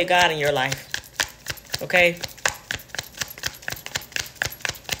wanting to play God in your life. Okay?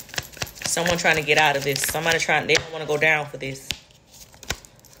 Someone trying to get out of this. Somebody they don't want to go down for this.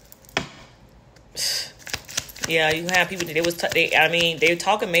 Yeah, you have people that they're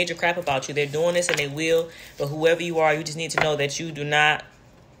talking major crap about you. They're doing this and they will. But whoever you are, you just need to know that you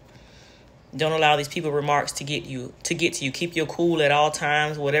don't allow these people remarks to get to you. Keep your cool at all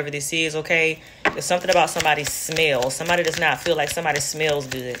times, whatever this is, okay? There's something about somebody's smell. Somebody does not feel like somebody smells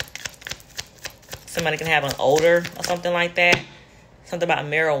good. Somebody can have an odor or something like that. Something about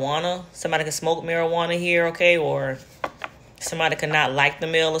marijuana. Somebody can smoke marijuana here, okay? Or somebody could not like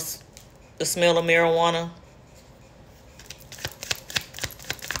the smell of marijuana.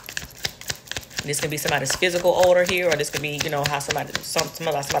 This can be somebody's physical odor here, or this could be, how something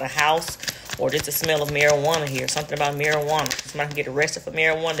about somebody's house, or just the smell of marijuana here. Something about marijuana. Somebody can get arrested for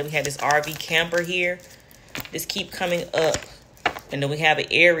marijuana. Then we have this RV camper here. This keep coming up. And then we have an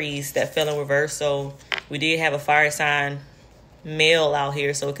Aries that fell in reverse. So we did have a fire sign male out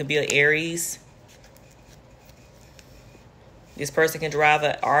here, so it could be an Aries. This person can drive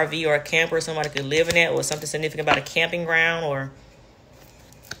an RV or a camper. Somebody could live in that, or something significant about a camping ground, or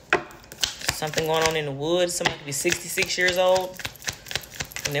something going on in the woods. Somebody could be 66 years old.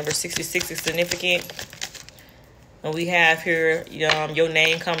 The number 66 is significant. And we have here, your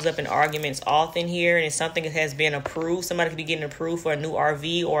name comes up in arguments often here, and it's something that has been approved. Somebody could be getting approved for a new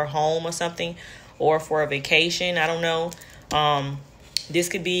RV or a home or something, or for a vacation. I don't know. This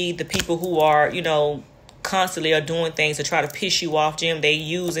could be the people who are, constantly are doing things to try to piss you off, Jim. They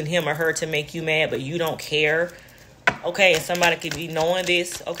using him or her to make you mad, but you don't care. Okay, and somebody could be knowing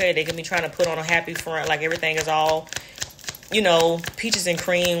this. Okay, they could be trying to put on a happy front like everything is all you know, peaches and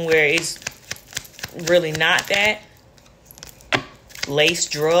cream where it's really not that. Lace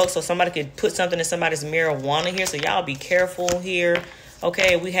drugs, so somebody could put something in somebody's marijuana here, so y'all be careful here.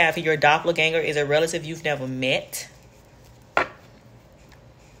 Okay, we have your doppelganger is a relative you've never met.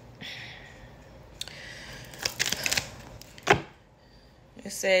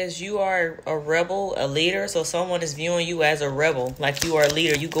 It says you are a rebel, a leader, so someone is viewing you as a rebel, like you are a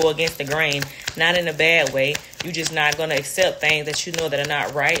leader. You go against the grain, not in a bad way. You're just not going to accept things that you know that are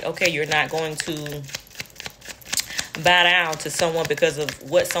not right. Okay, you're not going to bow down to someone because of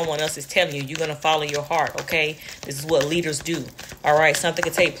what someone else is telling you. You're going to follow your heart, okay? This is what leaders do. All right, something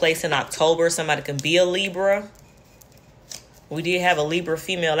could take place in October. Somebody can be a Libra. We did have a Libra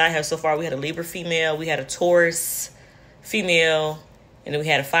female out here so far. We had a Libra female. We had a Taurus female. And then we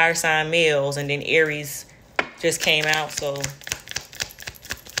had a fire sign males. And then Aries just came out. So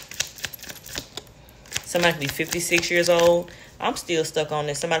somebody could be 56 years old. I'm still stuck on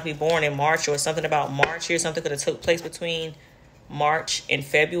this. Somebody could be born in March or something about March here. Something could have took place between March and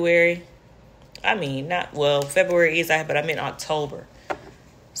February. I mean, not, well, February is out, but I meant October.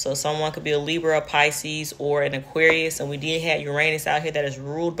 So someone could be a Libra, a Pisces, or an Aquarius. And we did have Uranus out here that is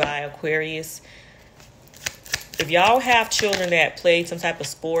ruled by Aquarius. If y'all have children that play some type of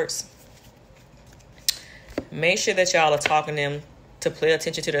sports, make sure that y'all are talking to them to pay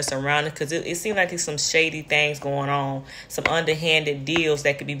attention to their surroundings, because it seems like there's some shady things going on, some underhanded deals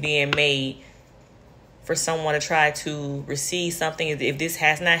that could be being made for someone to try to receive something. If this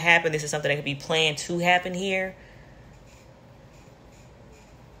has not happened, this is something that could be planned to happen here.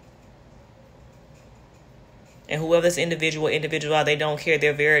 And whoever this individual are, they don't care.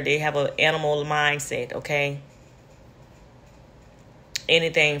 They have an animal mindset, okay?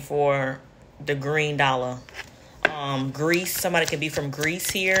 Anything for the green dollar. Greece, somebody can be from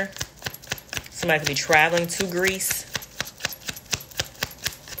Greece here. Somebody can be traveling to Greece.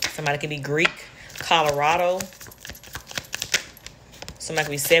 Somebody can be Greek, Colorado. Somebody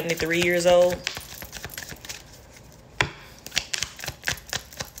can be 73 years old.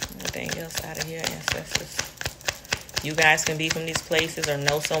 Anything else out of here, ancestors? You guys can be from these places or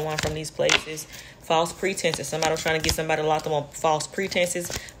know someone from these places. False pretenses. Somebody was trying to get somebody locked up on false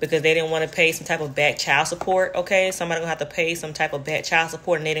pretenses because they didn't want to pay some type of back child support. Okay, somebody gonna have to pay some type of back child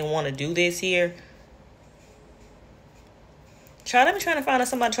support, and they didn't want to do this here. Let me trying to find out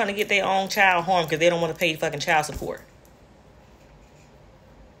somebody trying to get their own child home because they don't want to pay fucking child support.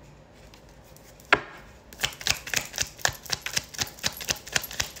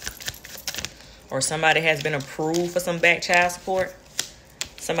 Or somebody has been approved for some back child support.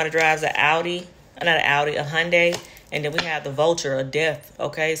 Somebody drives an Audi. Not an Audi, a Hyundai. And then we have the vulture, a death.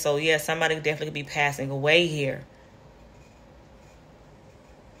 Okay, so yeah, somebody definitely could be passing away here.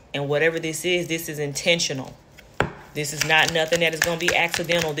 And whatever this is intentional. This is not nothing that is going to be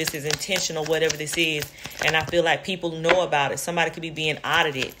accidental. This is intentional, whatever this is. And I feel like people know about it. Somebody could be being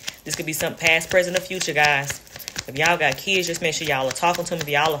audited. This could be some past, present, or future, guys. If y'all got kids, just make sure y'all are talking to them. If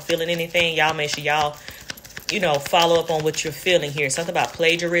y'all are feeling anything, y'all make sure y'all, follow up on what you're feeling here. Something about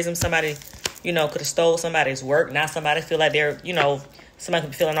plagiarism. Somebody, could have stole somebody's work. Now somebody feel like they're, somebody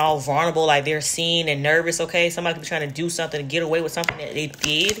could be feeling all vulnerable, like they're seen and nervous, okay? Somebody could be trying to do something to get away with something that they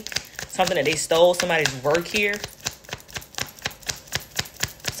did. Something that they stole somebody's work here.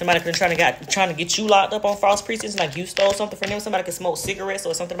 Somebody could be trying to get you locked up on false pretenses, like you stole something from them. Somebody could smoke cigarettes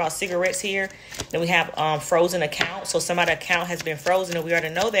or something about cigarettes here. Then we have frozen accounts. So somebody's account has been frozen, and we already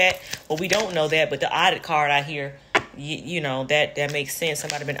know that. Well, we don't know that, but the audit card out here, that makes sense.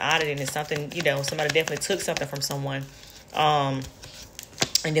 Somebody been audited and something, somebody definitely took something from someone.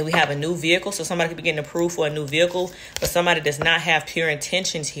 And then we have a new vehicle. So somebody could be getting approved for a new vehicle, but somebody does not have pure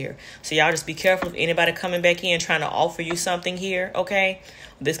intentions here. So y'all just be careful of anybody coming back in trying to offer you something here, okay?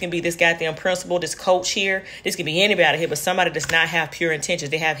 This can be this goddamn principal, this coach here. This can be anybody here, but somebody does not have pure intentions.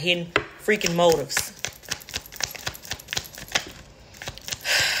 They have hidden freaking motives.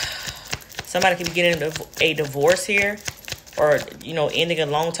 Somebody could be getting a divorce here, or, ending a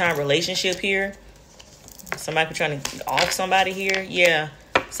long-term relationship here. Somebody could be trying to off somebody here. Yeah.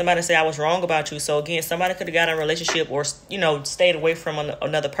 Somebody say I was wrong about you. So again, somebody could have got in a relationship or, stayed away from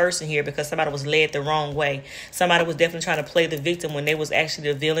another person here because somebody was led the wrong way. Somebody was definitely trying to play the victim when they was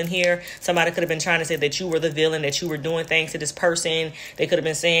actually the villain here. Somebody could have been trying to say that you were the villain, that you were doing things to this person. They could have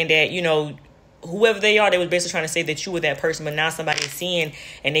been saying that, whoever they are, they was basically trying to say that you were that person. But now somebody is seeing,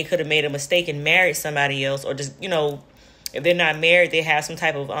 and they could have made a mistake and married somebody else, or just, if they're not married, they have some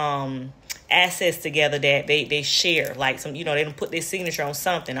type of assets together that they share, like some, they don't put their signature on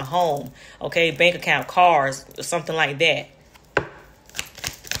something, a home, okay, bank account, cars, or something like that.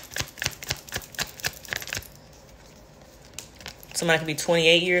 Somebody could be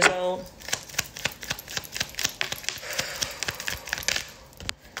 28 years old.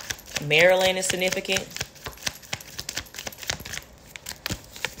 Maryland is significant.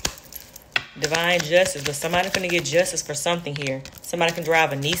 Divine justice, but somebody's going to get justice for something here. Somebody can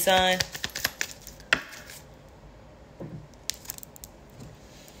drive a Nissan.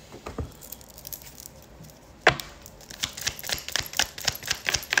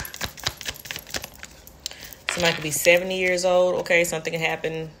 Somebody could be 70 years old. Okay, something can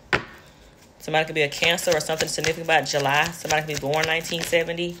happen. Somebody could be a Cancer or something significant about July. Somebody could be born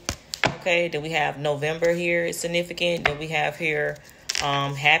 1970. Okay, then we have November here is significant. Then we have here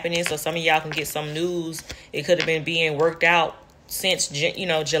happiness. So some of y'all can get some news. It could have been being worked out since,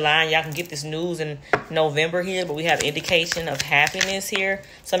 July. And y'all can get this news in November here. But we have indication of happiness here.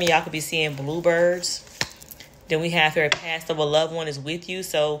 Some of y'all could be seeing bluebirds. Then we have here a passed over loved one is with you.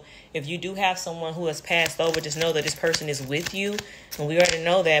 So if you do have someone who has passed over, just know that this person is with you. And we already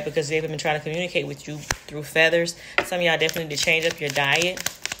know that because they've been trying to communicate with you through feathers. Some of y'all definitely need to change up your diet.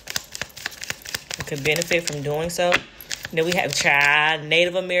 You could benefit from doing so. Then we have child,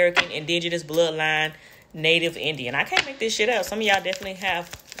 Native American, indigenous bloodline, Native Indian. I can't make this shit up. Some of y'all definitely have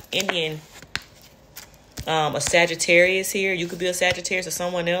Indian, a Sagittarius here. You could be a Sagittarius or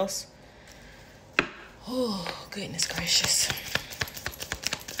someone else. Oh, goodness gracious.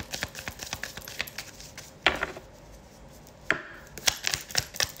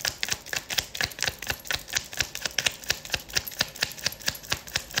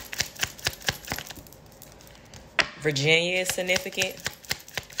 Virginia is significant.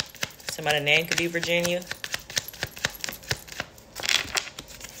 Somebody's name could be Virginia.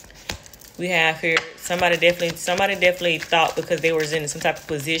 We have here somebody definitely thought because they was in some type of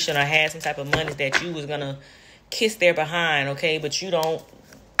position or had some type of money that you was gonna kiss their behind, okay? But you don't.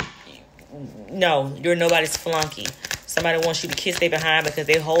 No, you're nobody's flunky. Somebody wants you to kiss their behind because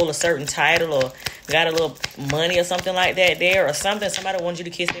they hold a certain title or got a little money or something like that there or something. Somebody wants you to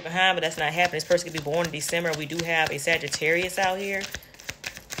kiss their behind, but that's not happening. This person could be born in December. We do have a Sagittarius out here.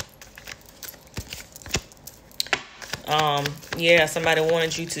 Yeah, somebody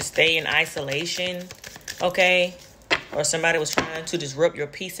wanted you to stay in isolation, okay? Or somebody was trying to disrupt your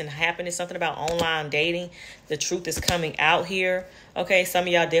peace and happiness. Something about online dating. The truth is coming out here, okay? Some of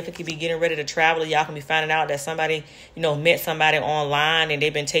y'all definitely could be getting ready to travel. Y'all can be finding out that somebody, met somebody online and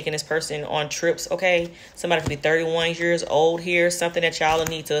they've been taking this person on trips, okay? Somebody could be 31 years old here. Something that y'all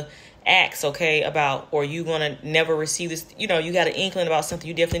need to ask, okay, about, or you gonna never receive this, you got an inkling about something,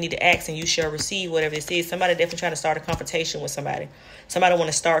 you definitely need to ask and you shall receive whatever this is. Somebody definitely trying to start a confrontation with somebody. Somebody want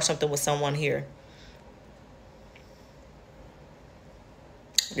to start something with someone here.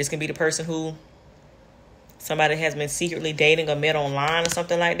 This can be the person who somebody has been secretly dating or met online or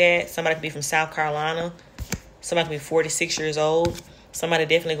something like that. Somebody could be from South Carolina. Somebody could be 46 years old. Somebody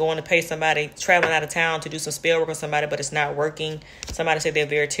definitely going to pay somebody traveling out of town to do some spell work on somebody, but it's not working. Somebody said they're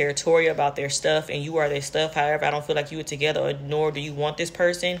very territorial about their stuff, and you are their stuff. However, I don't feel like you are together, or nor do you want this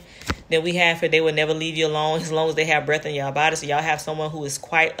person. Then we have here, they will never leave you alone as long as they have breath in your body. So y'all have someone who is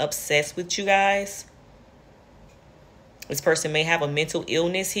quite obsessed with you guys. This person may have a mental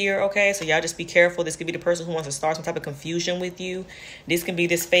illness here, okay? So y'all just be careful. This could be the person who wants to start some type of confusion with you. This can be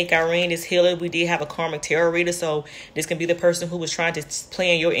this fake Irene, this healer. We did have a karmic tarot reader, so this can be the person who was trying to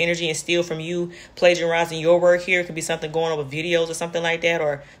play in your energy and steal from you, plagiarizing your work here. It could be something going on with videos or something like that,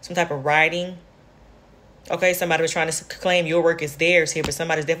 or some type of writing. Okay, somebody was trying to claim your work is theirs here, but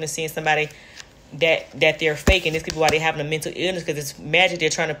somebody's definitely seeing somebody that they're faking. This could be why they're having a mental illness, because it's magic they're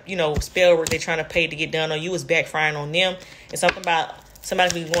trying to, spell work they're trying to pay to get done on you is backfiring on them. And something about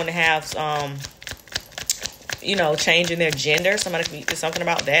somebody could be going to have, changing their gender. Somebody could be something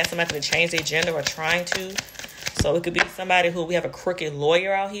about that. Somebody could change their gender or trying to. So it could be somebody who, we have a crooked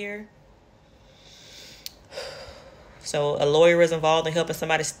lawyer out here. So a lawyer is involved in helping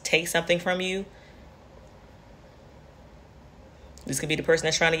somebody take something from you. This could be the person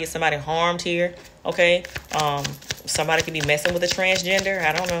that's trying to get somebody harmed here, okay? Somebody could be messing with a transgender.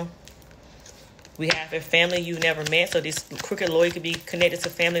 I don't know. We have a family you never met. So this crooked lawyer could be connected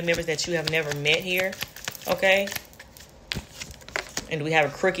to family members that you have never met here, okay? And we have a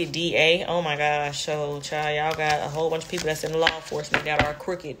crooked DA. Oh, my gosh. So, child, y'all got a whole bunch of people that's in law enforcement that are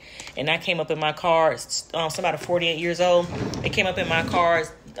crooked. And that came up in my cards. Somebody 48 years old. It came up in my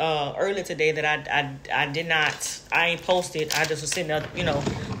cards earlier today that I ain't posted. I just was sitting there,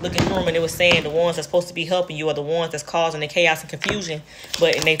 looking through them, and it was saying the ones that's supposed to be helping you are the ones that's causing the chaos and confusion.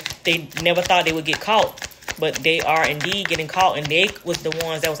 And they never thought they would get caught. but they are indeed getting caught, and they was the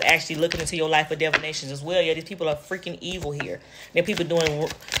ones that was actually looking into your life for divinations as well. Yeah, these people are freaking evil here. There are people doing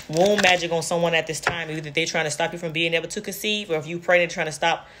womb magic on someone at this time. Either they're trying to stop you from being able to conceive, or if you pray, they're trying to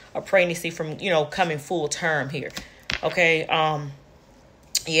stop a pregnancy from, coming full term here. Okay,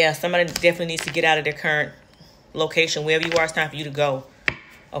 yeah, somebody definitely needs to get out of their current location. Wherever you are, it's time for you to go.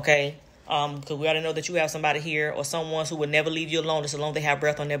 Okay, because we already know that you have somebody here, or someone who would never leave you alone as long as they have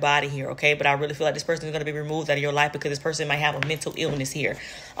breath on their body here. Okay, but I really feel like this person is going to be removed out of your life because this person might have a mental illness here.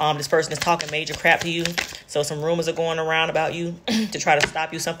 This person is talking major crap to you, so some rumors are going around about you to try to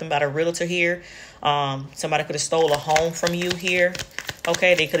stop you. Something about a realtor here. Somebody could have stole a home from you here.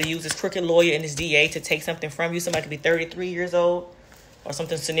 Okay, they could have used this crooked lawyer and this DA to take something from you. Somebody could be 33 years old, or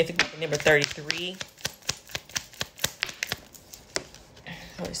something significant, number 33.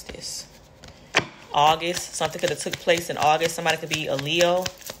 What is this? August. Something could have took place in August. Somebody could be a Leo.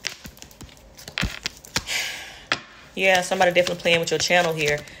 Yeah, somebody definitely playing with your channel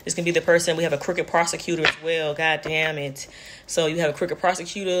here. This can be the person. We have a crooked prosecutor as well. God damn it. So you have a crooked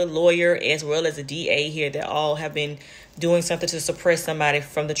prosecutor, lawyer, as well as a DA here that all have been doing something to suppress somebody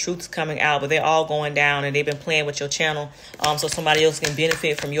from the truth coming out. But they're all going down, and they've been playing with your channel. So somebody else can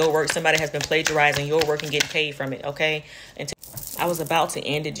benefit from your work. Somebody has been plagiarizing your work and getting paid from it. Okay. I was about to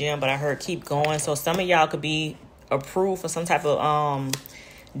end it, Jim, but I heard keep going. So some of y'all could be approved for some type of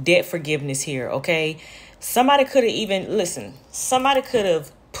debt forgiveness here, okay? Somebody could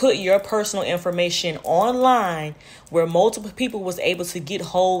have put your personal information online where multiple people was able to get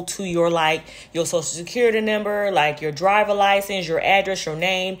hold to your, like, your social security number, like your driver license, your address, your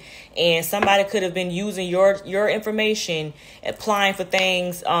name, and somebody could have been using your information, applying for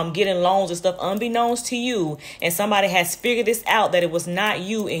things, getting loans and stuff unbeknownst to you, and somebody has figured this out that it was not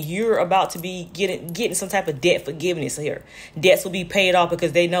you, and you're about to be getting some type of debt forgiveness here. Debts will be paid off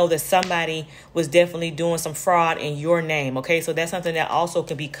because they know that somebody was definitely doing some fraud in your name. Okay, so that's something that also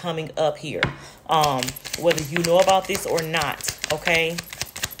can be coming up here, whether you know about this or not. Okay,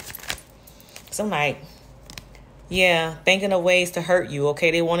 so I'm like, yeah, thinking of ways to hurt you.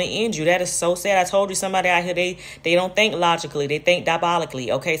 Okay, they want to end you. That is so sad. I told you, somebody out here, they don't think logically, they think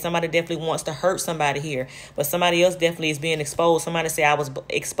diabolically. Okay, somebody definitely wants to hurt somebody here, but somebody else definitely is being exposed. Somebody say, I was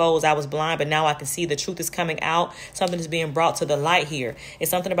exposed, I was blind, but now I can see the truth is coming out. Something is being brought to the light here.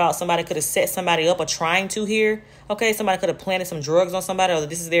 It's something about somebody could have set somebody up or trying to here. Okay, somebody could have planted some drugs on somebody, or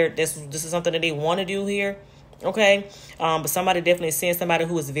this is something that they want to do here. Okay, but somebody definitely is seeing somebody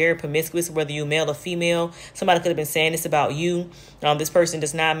who is very promiscuous, whether you male or female. Somebody could have been saying this about you. This person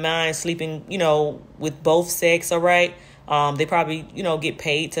does not mind sleeping, with both sex. All right, they probably, get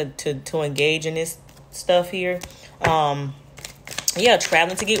paid to engage in this stuff here. Yeah,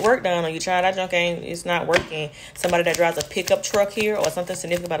 traveling to get work done, or you trying that junk it's not working. Somebody that drives a pickup truck here, or something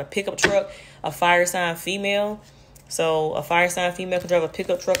significant about a pickup truck, a fire sign female. So a fire sign female can drive a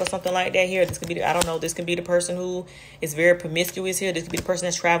pickup truck or something like that here. This could be, I don't know, this can be the person who is very promiscuous here. This could be the person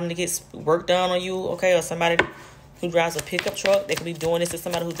that's traveling to get work done on you, okay? Or somebody who drives a pickup truck. They could be doing this to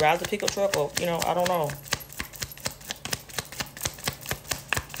somebody who drives a pickup truck, or, I don't know.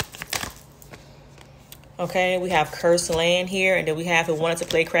 Okay, we have cursed land here, and then we have who wanted to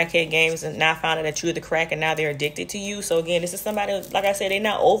play crackhead games and now found out that you're the crack, and now they're addicted to you. So again, this is somebody, like I said, they're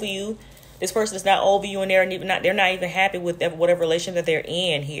not over you. This person is not over you, and they're not even happy with whatever relation that they're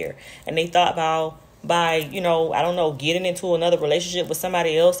in here. And they thought by I don't know, getting into another relationship with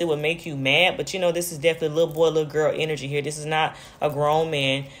somebody else, it would make you mad. But this is definitely little boy, little girl energy here. This is not a grown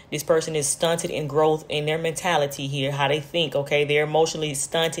man. This person is stunted in growth in their mentality here, how they think. Okay, they're emotionally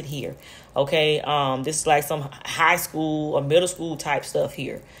stunted here. Okay, this is like some high school or middle school type stuff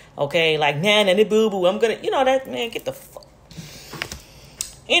here. Okay, like nanny boo boo. I'm gonna, that man, get the fuck.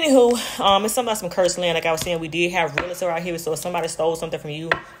 Anywho, it's something about some cursed land. Like I was saying, we did have realtor out here. So if somebody stole something from you,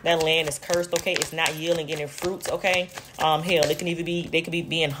 that land is cursed. Okay, it's not yielding any fruits. Okay, hell, they could be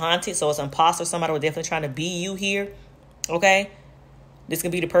being haunted. So it's imposter. Somebody was definitely trying to be you here. Okay, this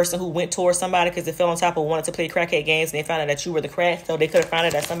could be the person who went towards somebody because they fell on top of wanted to play crackhead games, and they found out that you were the crack. So they could have found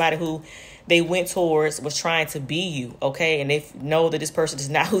out that somebody who they went towards was trying to be you. Okay, and they know that this person is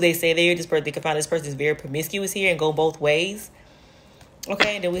not who they say they are. They could find this person is very promiscuous here and go both ways.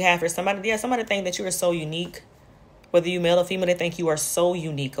 Okay, then we have for somebody think that you are so unique. Whether you male or female, they think you are so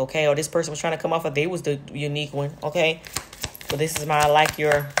unique, okay? Or this person was trying to come off of they was the unique one, okay? But this is I like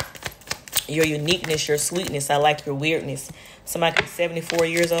your uniqueness, your sweetness. I like your weirdness. Somebody could be 74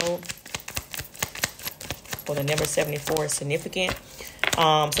 years old. Well, the number 74 is significant.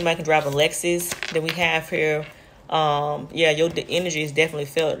 Somebody can drive a Lexus. Then we have here, the energy is definitely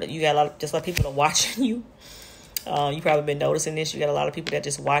felt. You got just a lot of people are watching you. You probably been noticing this. You got a lot of people that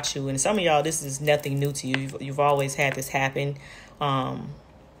just watch you, and some of y'all, this is nothing new to you. You've always had this happen.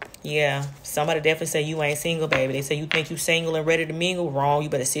 Yeah, somebody definitely say you ain't single, baby. They say you think you single and ready to mingle. Wrong. You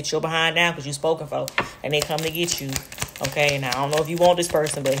better sit your behind down because you spoken for, and they come to get you. Okay, now I don't know if you want this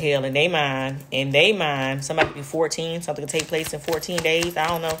person, but hell, in they mind, somebody could be 14. Something could take place in 14 days. I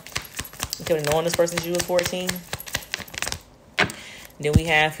don't know. You could have known this person since you was 14. Then we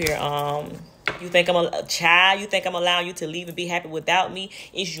have here, you think I'm a child? You think I'm allowing you to leave and be happy without me?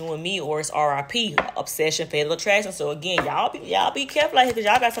 It's you and me, or it's RIP, obsession, fatal attraction. So again, y'all be careful out here because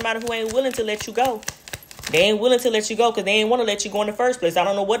y'all got somebody who ain't willing to let you go. They ain't willing to let you go because they ain't want to let you go in the first place. I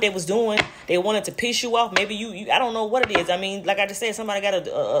don't know what they was doing. They wanted to piss you off. Maybe you I don't know what it is. I mean, like I just said, somebody got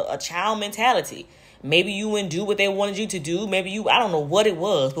a child mentality. Maybe you wouldn't do what they wanted you to do. Maybe I don't know what it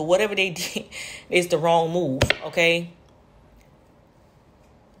was, but whatever they did, it's the wrong move, okay?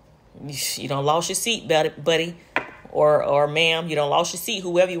 You don't lost your seat, buddy, or ma'am. You don't lost your seat,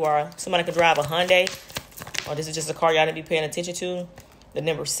 whoever you are. Somebody could drive a Hyundai, or this is just a car y'all need to be paying attention to. The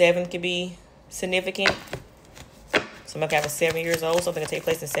number 7 could be significant. Somebody could have a 7 years old. Something could take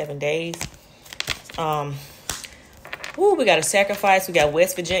place in 7 days. We got a sacrifice. We got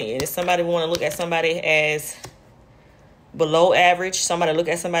West Virginia. If somebody want to look at somebody as below average, somebody look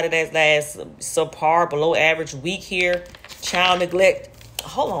at somebody that's subpar, below average, weak here. Child neglect.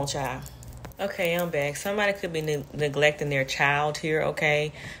 Hold on, child. Okay, I'm back. Somebody could be neglecting their child here,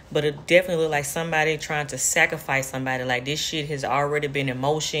 okay? But it definitely look like somebody trying to sacrifice somebody. Like this shit has already been in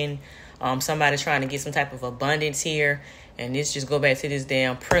motion. Somebody trying to get some type of abundance here. And this just go back to this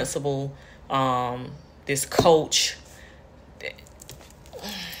damn principal, this coach.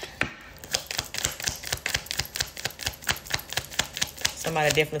 Somebody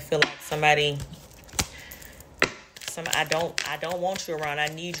definitely feel like somebody I don't want you around. I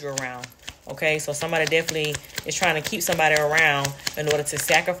need you around. Okay, so somebody definitely is trying to keep somebody around in order to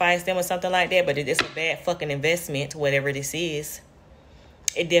sacrifice them or something like that. But it's a bad fucking investment, whatever this is.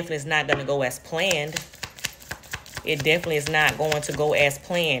 It definitely is not going to go as planned. It definitely is not going to go as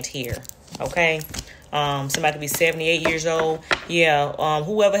planned here. Okay, somebody could be 78 years old. Yeah,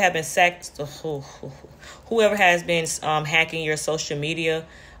 whoever has been hacking your social media.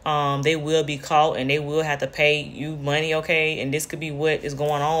 They will be caught and they will have to pay you money, okay? And this could be what is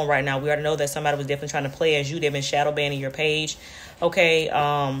going on right now. We already know that somebody was definitely trying to play as you. They've been shadow banning your page, okay?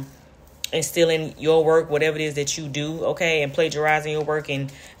 And stealing your work, whatever it is that you do, okay? And plagiarizing your work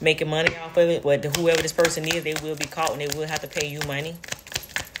and making money off of it. But whoever this person is, they will be caught and they will have to pay you money.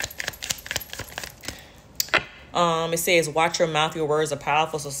 It says, watch your mouth, your words are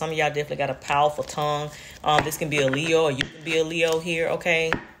powerful. So some of y'all definitely got a powerful tongue. This can be a Leo or you can be a Leo here,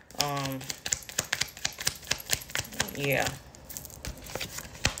 okay? Yeah.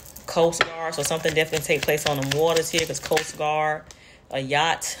 Coast Guard. So something definitely take place on the waters here because Coast Guard, a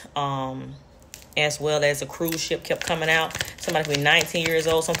yacht, as well as a cruise ship kept coming out. Somebody could be 19 years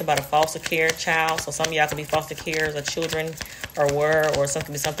old, something about a foster care child. So some of y'all could be foster carers or children or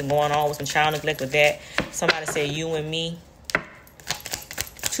something going on with some child neglect with that. Somebody said you and me.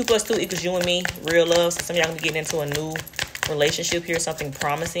 2 + 2 = you and me, real love. So some of y'all gonna be getting into a new relationship here, something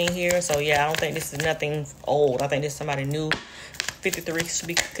promising here. So yeah, I don't think this is nothing old. I think this is somebody new.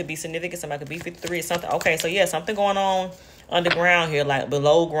 53 could be significant. Somebody could be 53 or something. Okay, so yeah, something going on underground here, like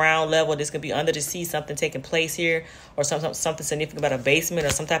below ground level. This could be under the sea, something taking place here, or something significant about a basement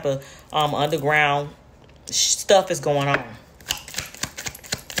or some type of underground stuff is going on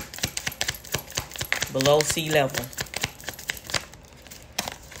below sea level.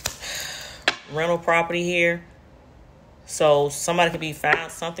 Rental property here. So something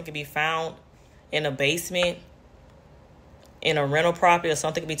could be found in a basement, in a rental property, or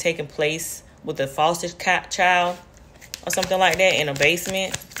something could be taking place with a foster child or something like that in a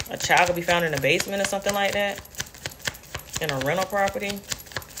basement. A child could be found in a basement or something like that in a rental property.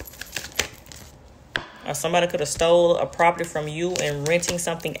 Or somebody could have stole a property from you and renting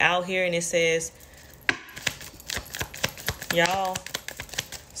something out here. And it says, y'all,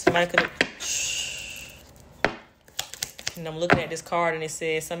 somebody could have... And I'm looking at this card and it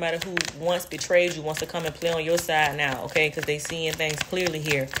says somebody who once betrayed you wants to come and play on your side now, okay? Because they seeing things clearly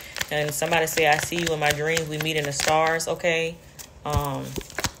here. And somebody say, I see you in my dreams. We meet in the stars, okay? And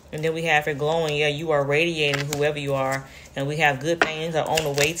then we have it glowing. Yeah, you are radiating, whoever you are. And we have good things are on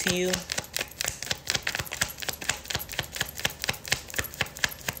the way to you.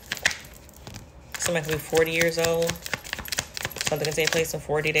 Somebody could be 40 years old. Something can take place in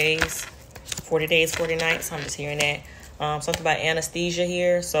 40 days. 40 days, 40 nights. I'm just hearing that. Something about anesthesia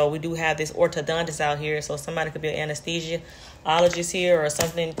here. So we do have this orthodontist out here. So somebody could be an anesthesiologist here, or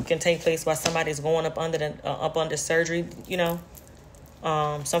something can take place while somebody's going up under surgery. You know,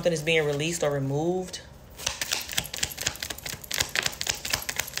 something is being released or removed.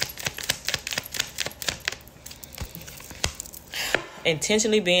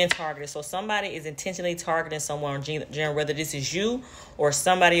 Intentionally being targeted. So somebody is intentionally targeting someone, whether this is you or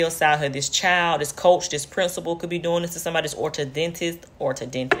somebody else out here. This child, this coach, this principal could be doing this to somebody's orthodontist.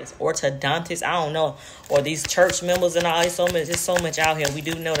 I don't know. Or these church members and all. There's so much out here. We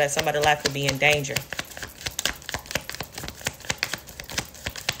do know that somebody's life could be in danger.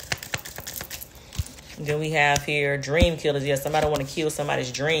 Then we have here dream killers. Yeah, somebody want to kill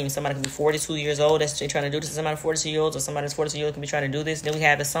somebody's dream. Somebody can be 42 years old. That's trying to do this to somebody 42 years old, or somebody's 42 years old can be trying to do this. Then we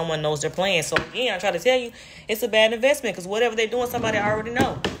have if someone knows their plan. So again, I try to tell you, it's a bad investment because whatever they're doing, somebody already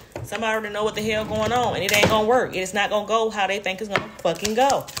know. Somebody already know what the hell going on, and it ain't gonna work. It's not gonna go how they think it's gonna fucking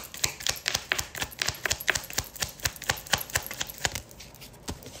go.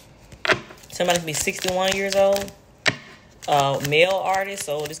 Somebody can be 61 years old. Male artist.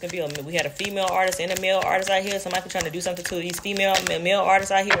 So this could be we had a female artist and a male artist out here. Somebody trying to do something to these male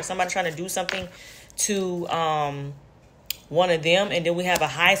artists out here, or somebody trying to do something to one of them. And then we have a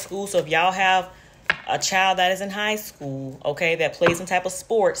high school. So if y'all have a child that is in high school, okay, that plays some type of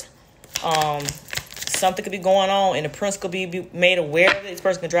sports, something could be going on, and the principal could be made aware of it. This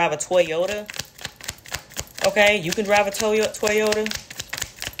person can drive a Toyota. Okay, you can drive a Toyota.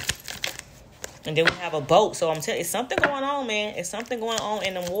 And then we have a boat. So I'm telling you, it's something going on, man. It's something going on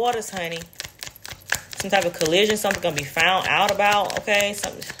in the waters, honey. Some type of collision. Something going to be found out about. Okay.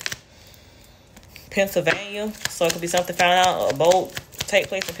 Something. Pennsylvania. So it could be something found out. A boat take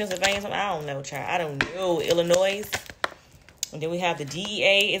place in Pennsylvania. Something. I don't know, child. I don't know. Illinois. And then we have the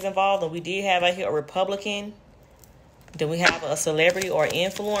DEA is involved. And we did have out here a Republican. Then we have a celebrity or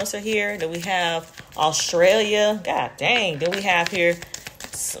influencer here. Then we have Australia. God dang. Then we have here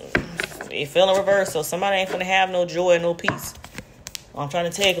it fell in reverse, so somebody ain't finna have no joy and no peace. I'm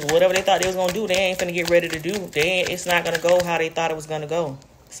trying to tell you, because whatever they thought they was gonna do, they ain't finna get ready to do. It's not gonna go how they thought it was gonna go.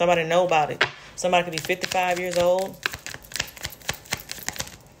 Somebody know about it. Somebody could be 55 years old.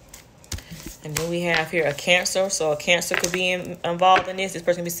 And then we have here a cancer. So a cancer could be involved in this. This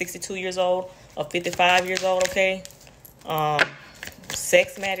person could be 62 years old or 55 years old, okay?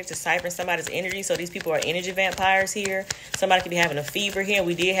 Sex magic, deciphering somebody's energy. So these people are energy vampires here. Somebody could be having a fever here.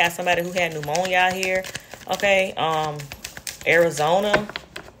 We did have somebody who had pneumonia out here. Okay. Arizona.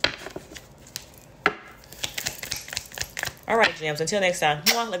 All right, gems. Until next time.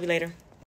 Love you later.